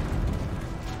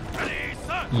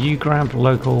 You grab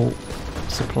local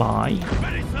supply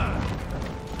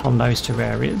on those two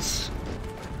areas.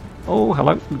 Oh,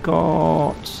 hello, we've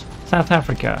got South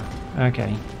Africa.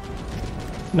 Okay.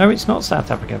 No, it's not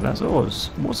South Africa, that's ours.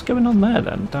 What's going on there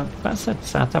then? That said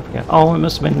South Africa. Oh, it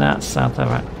must have been that South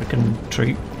African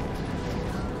troop.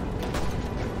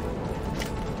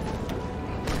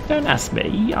 Don't ask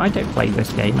me, I don't play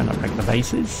this game on a regular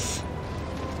basis.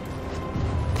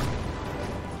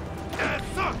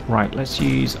 Right, let's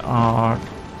use our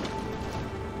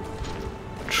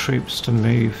troops to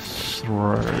move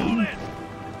through.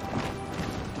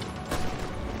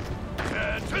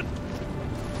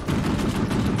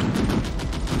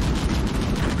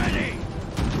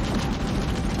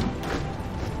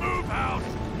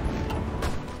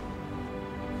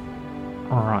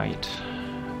 Right.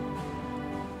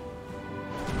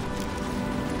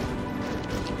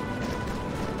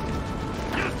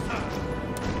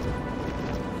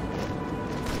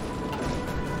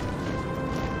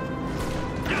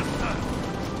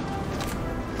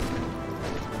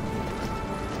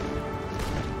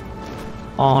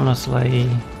 Honestly,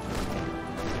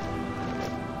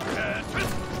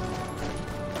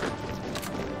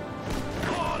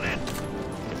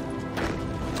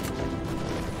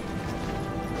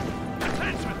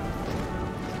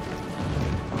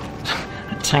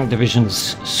 tank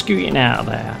division's scooting out of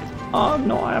there. Oh, I'm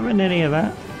not having any of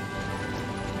that.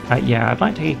 Yeah, I'd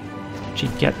like to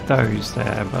actually get those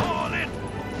there, but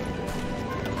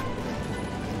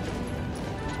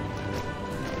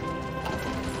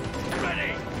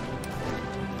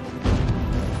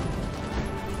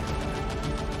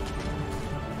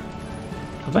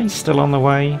are they still on the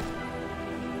way?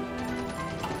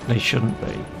 They shouldn't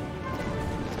be.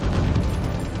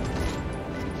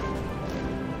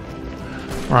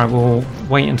 Right, we'll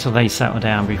wait until they settle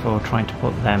down before trying to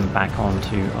put them back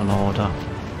onto an order.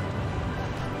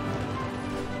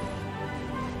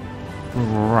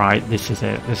 Right, this is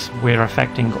it. We're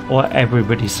affecting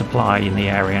everybody's supply in the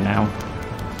area now.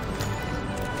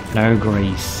 No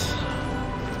Greece.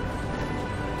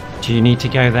 Do you need to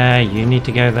go there? You need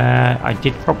to go there. I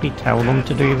did probably tell them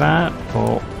to do that,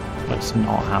 but let's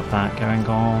not have that going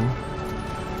on.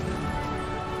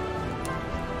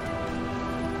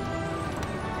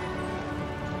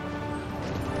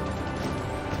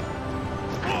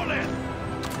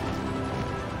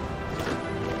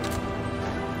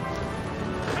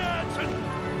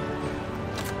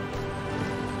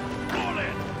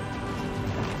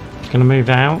 Gonna move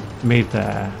out, move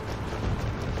there.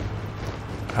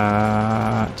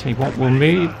 Tell you what, we'll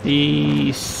move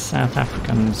the South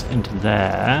Africans into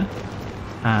there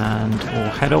and we'll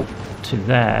head up to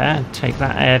there, take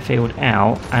that airfield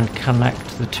out and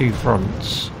connect the two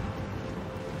fronts.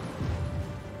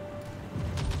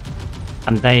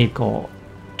 And they've got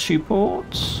two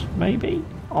ports, maybe,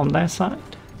 on their side?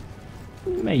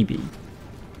 Maybe.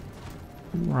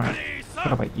 Right,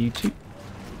 what about you two?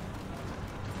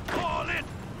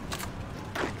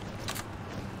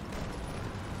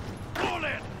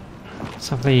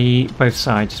 So the both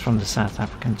sides from the South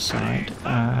African side,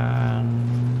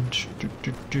 and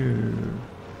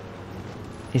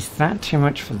Is that too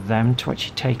much for them to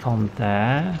actually take on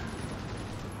there?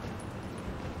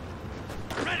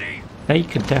 Ready! They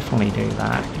could definitely do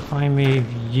that. If I move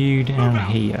you down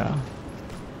here,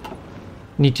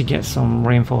 need to get some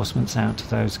reinforcements out to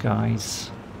those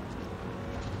guys.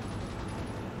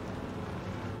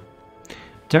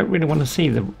 Don't really want to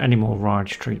see any more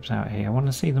Raj troops out here. I want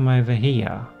to see them over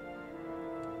here.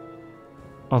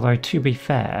 Although, to be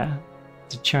fair,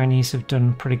 the Chinese have done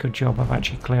a pretty good job of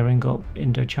actually clearing up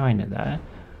Indochina there.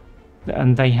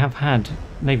 And they have had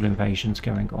naval invasions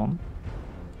going on.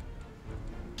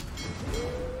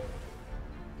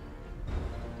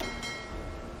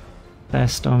 They're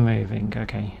still moving.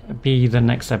 Okay, it'll be the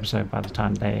next episode by the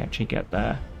time they actually get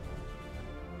there.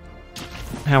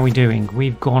 How are we doing?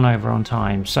 We've gone over on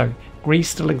time. So, Greece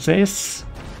still exists.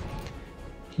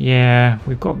 Yeah,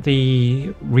 we've got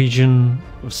the region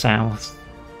of South.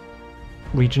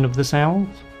 Region of the South?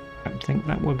 I think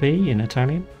that would be in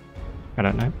Italian. I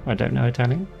don't know. I don't know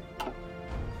Italian.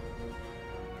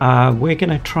 We're going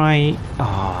to try...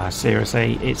 Oh,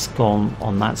 seriously, it's gone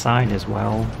on that side as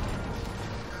well.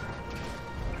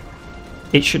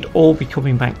 It should all be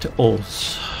coming back to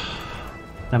us.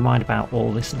 Never mind about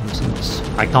all this nonsense.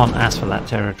 I can't ask for that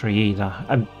territory either.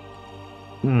 I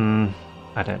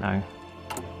don't know.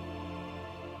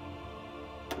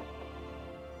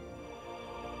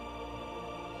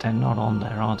 They're not on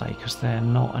there, are they? Because they're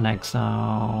not an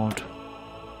exiled.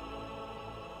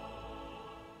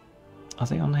 Are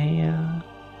they on here?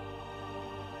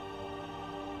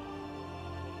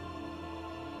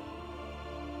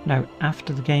 No,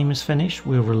 after the game is finished,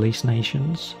 we'll release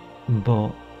nations,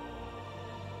 but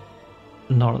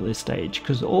not at this stage,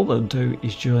 because all they'll do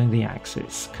is join the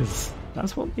Axis, because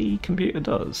that's what the computer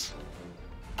does.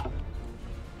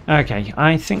 Okay,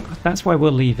 I think that's where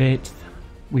we'll leave it.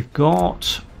 We've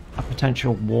got a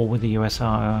potential war with the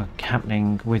USSR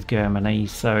happening with Germany,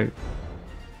 so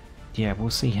yeah,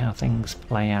 we'll see how things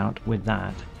play out with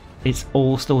that. It's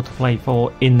all still to play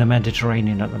for in the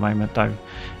Mediterranean at the moment, though.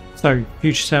 So,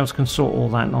 Future Sales can sort all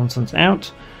that nonsense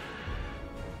out.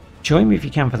 Join me if you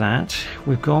can for that.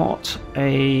 We've got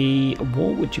a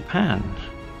war with Japan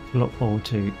to look forward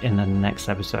to in the next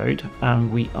episode.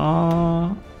 And we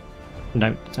are...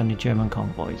 No, it's only German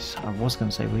convoys. I was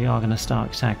going to say we are going to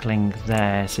start tackling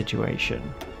their situation.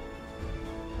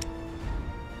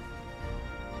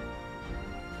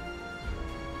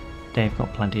 They've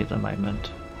got plenty at the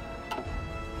moment.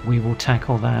 We will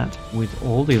tackle that with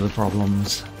all the other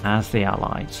problems as the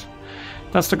Allies.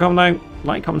 That's the comment though.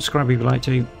 Like, comment, subscribe if you'd like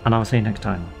to, and I'll see you next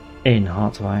time in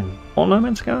Hearts of Iron or No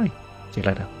Man's Sky. See you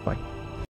later. Bye.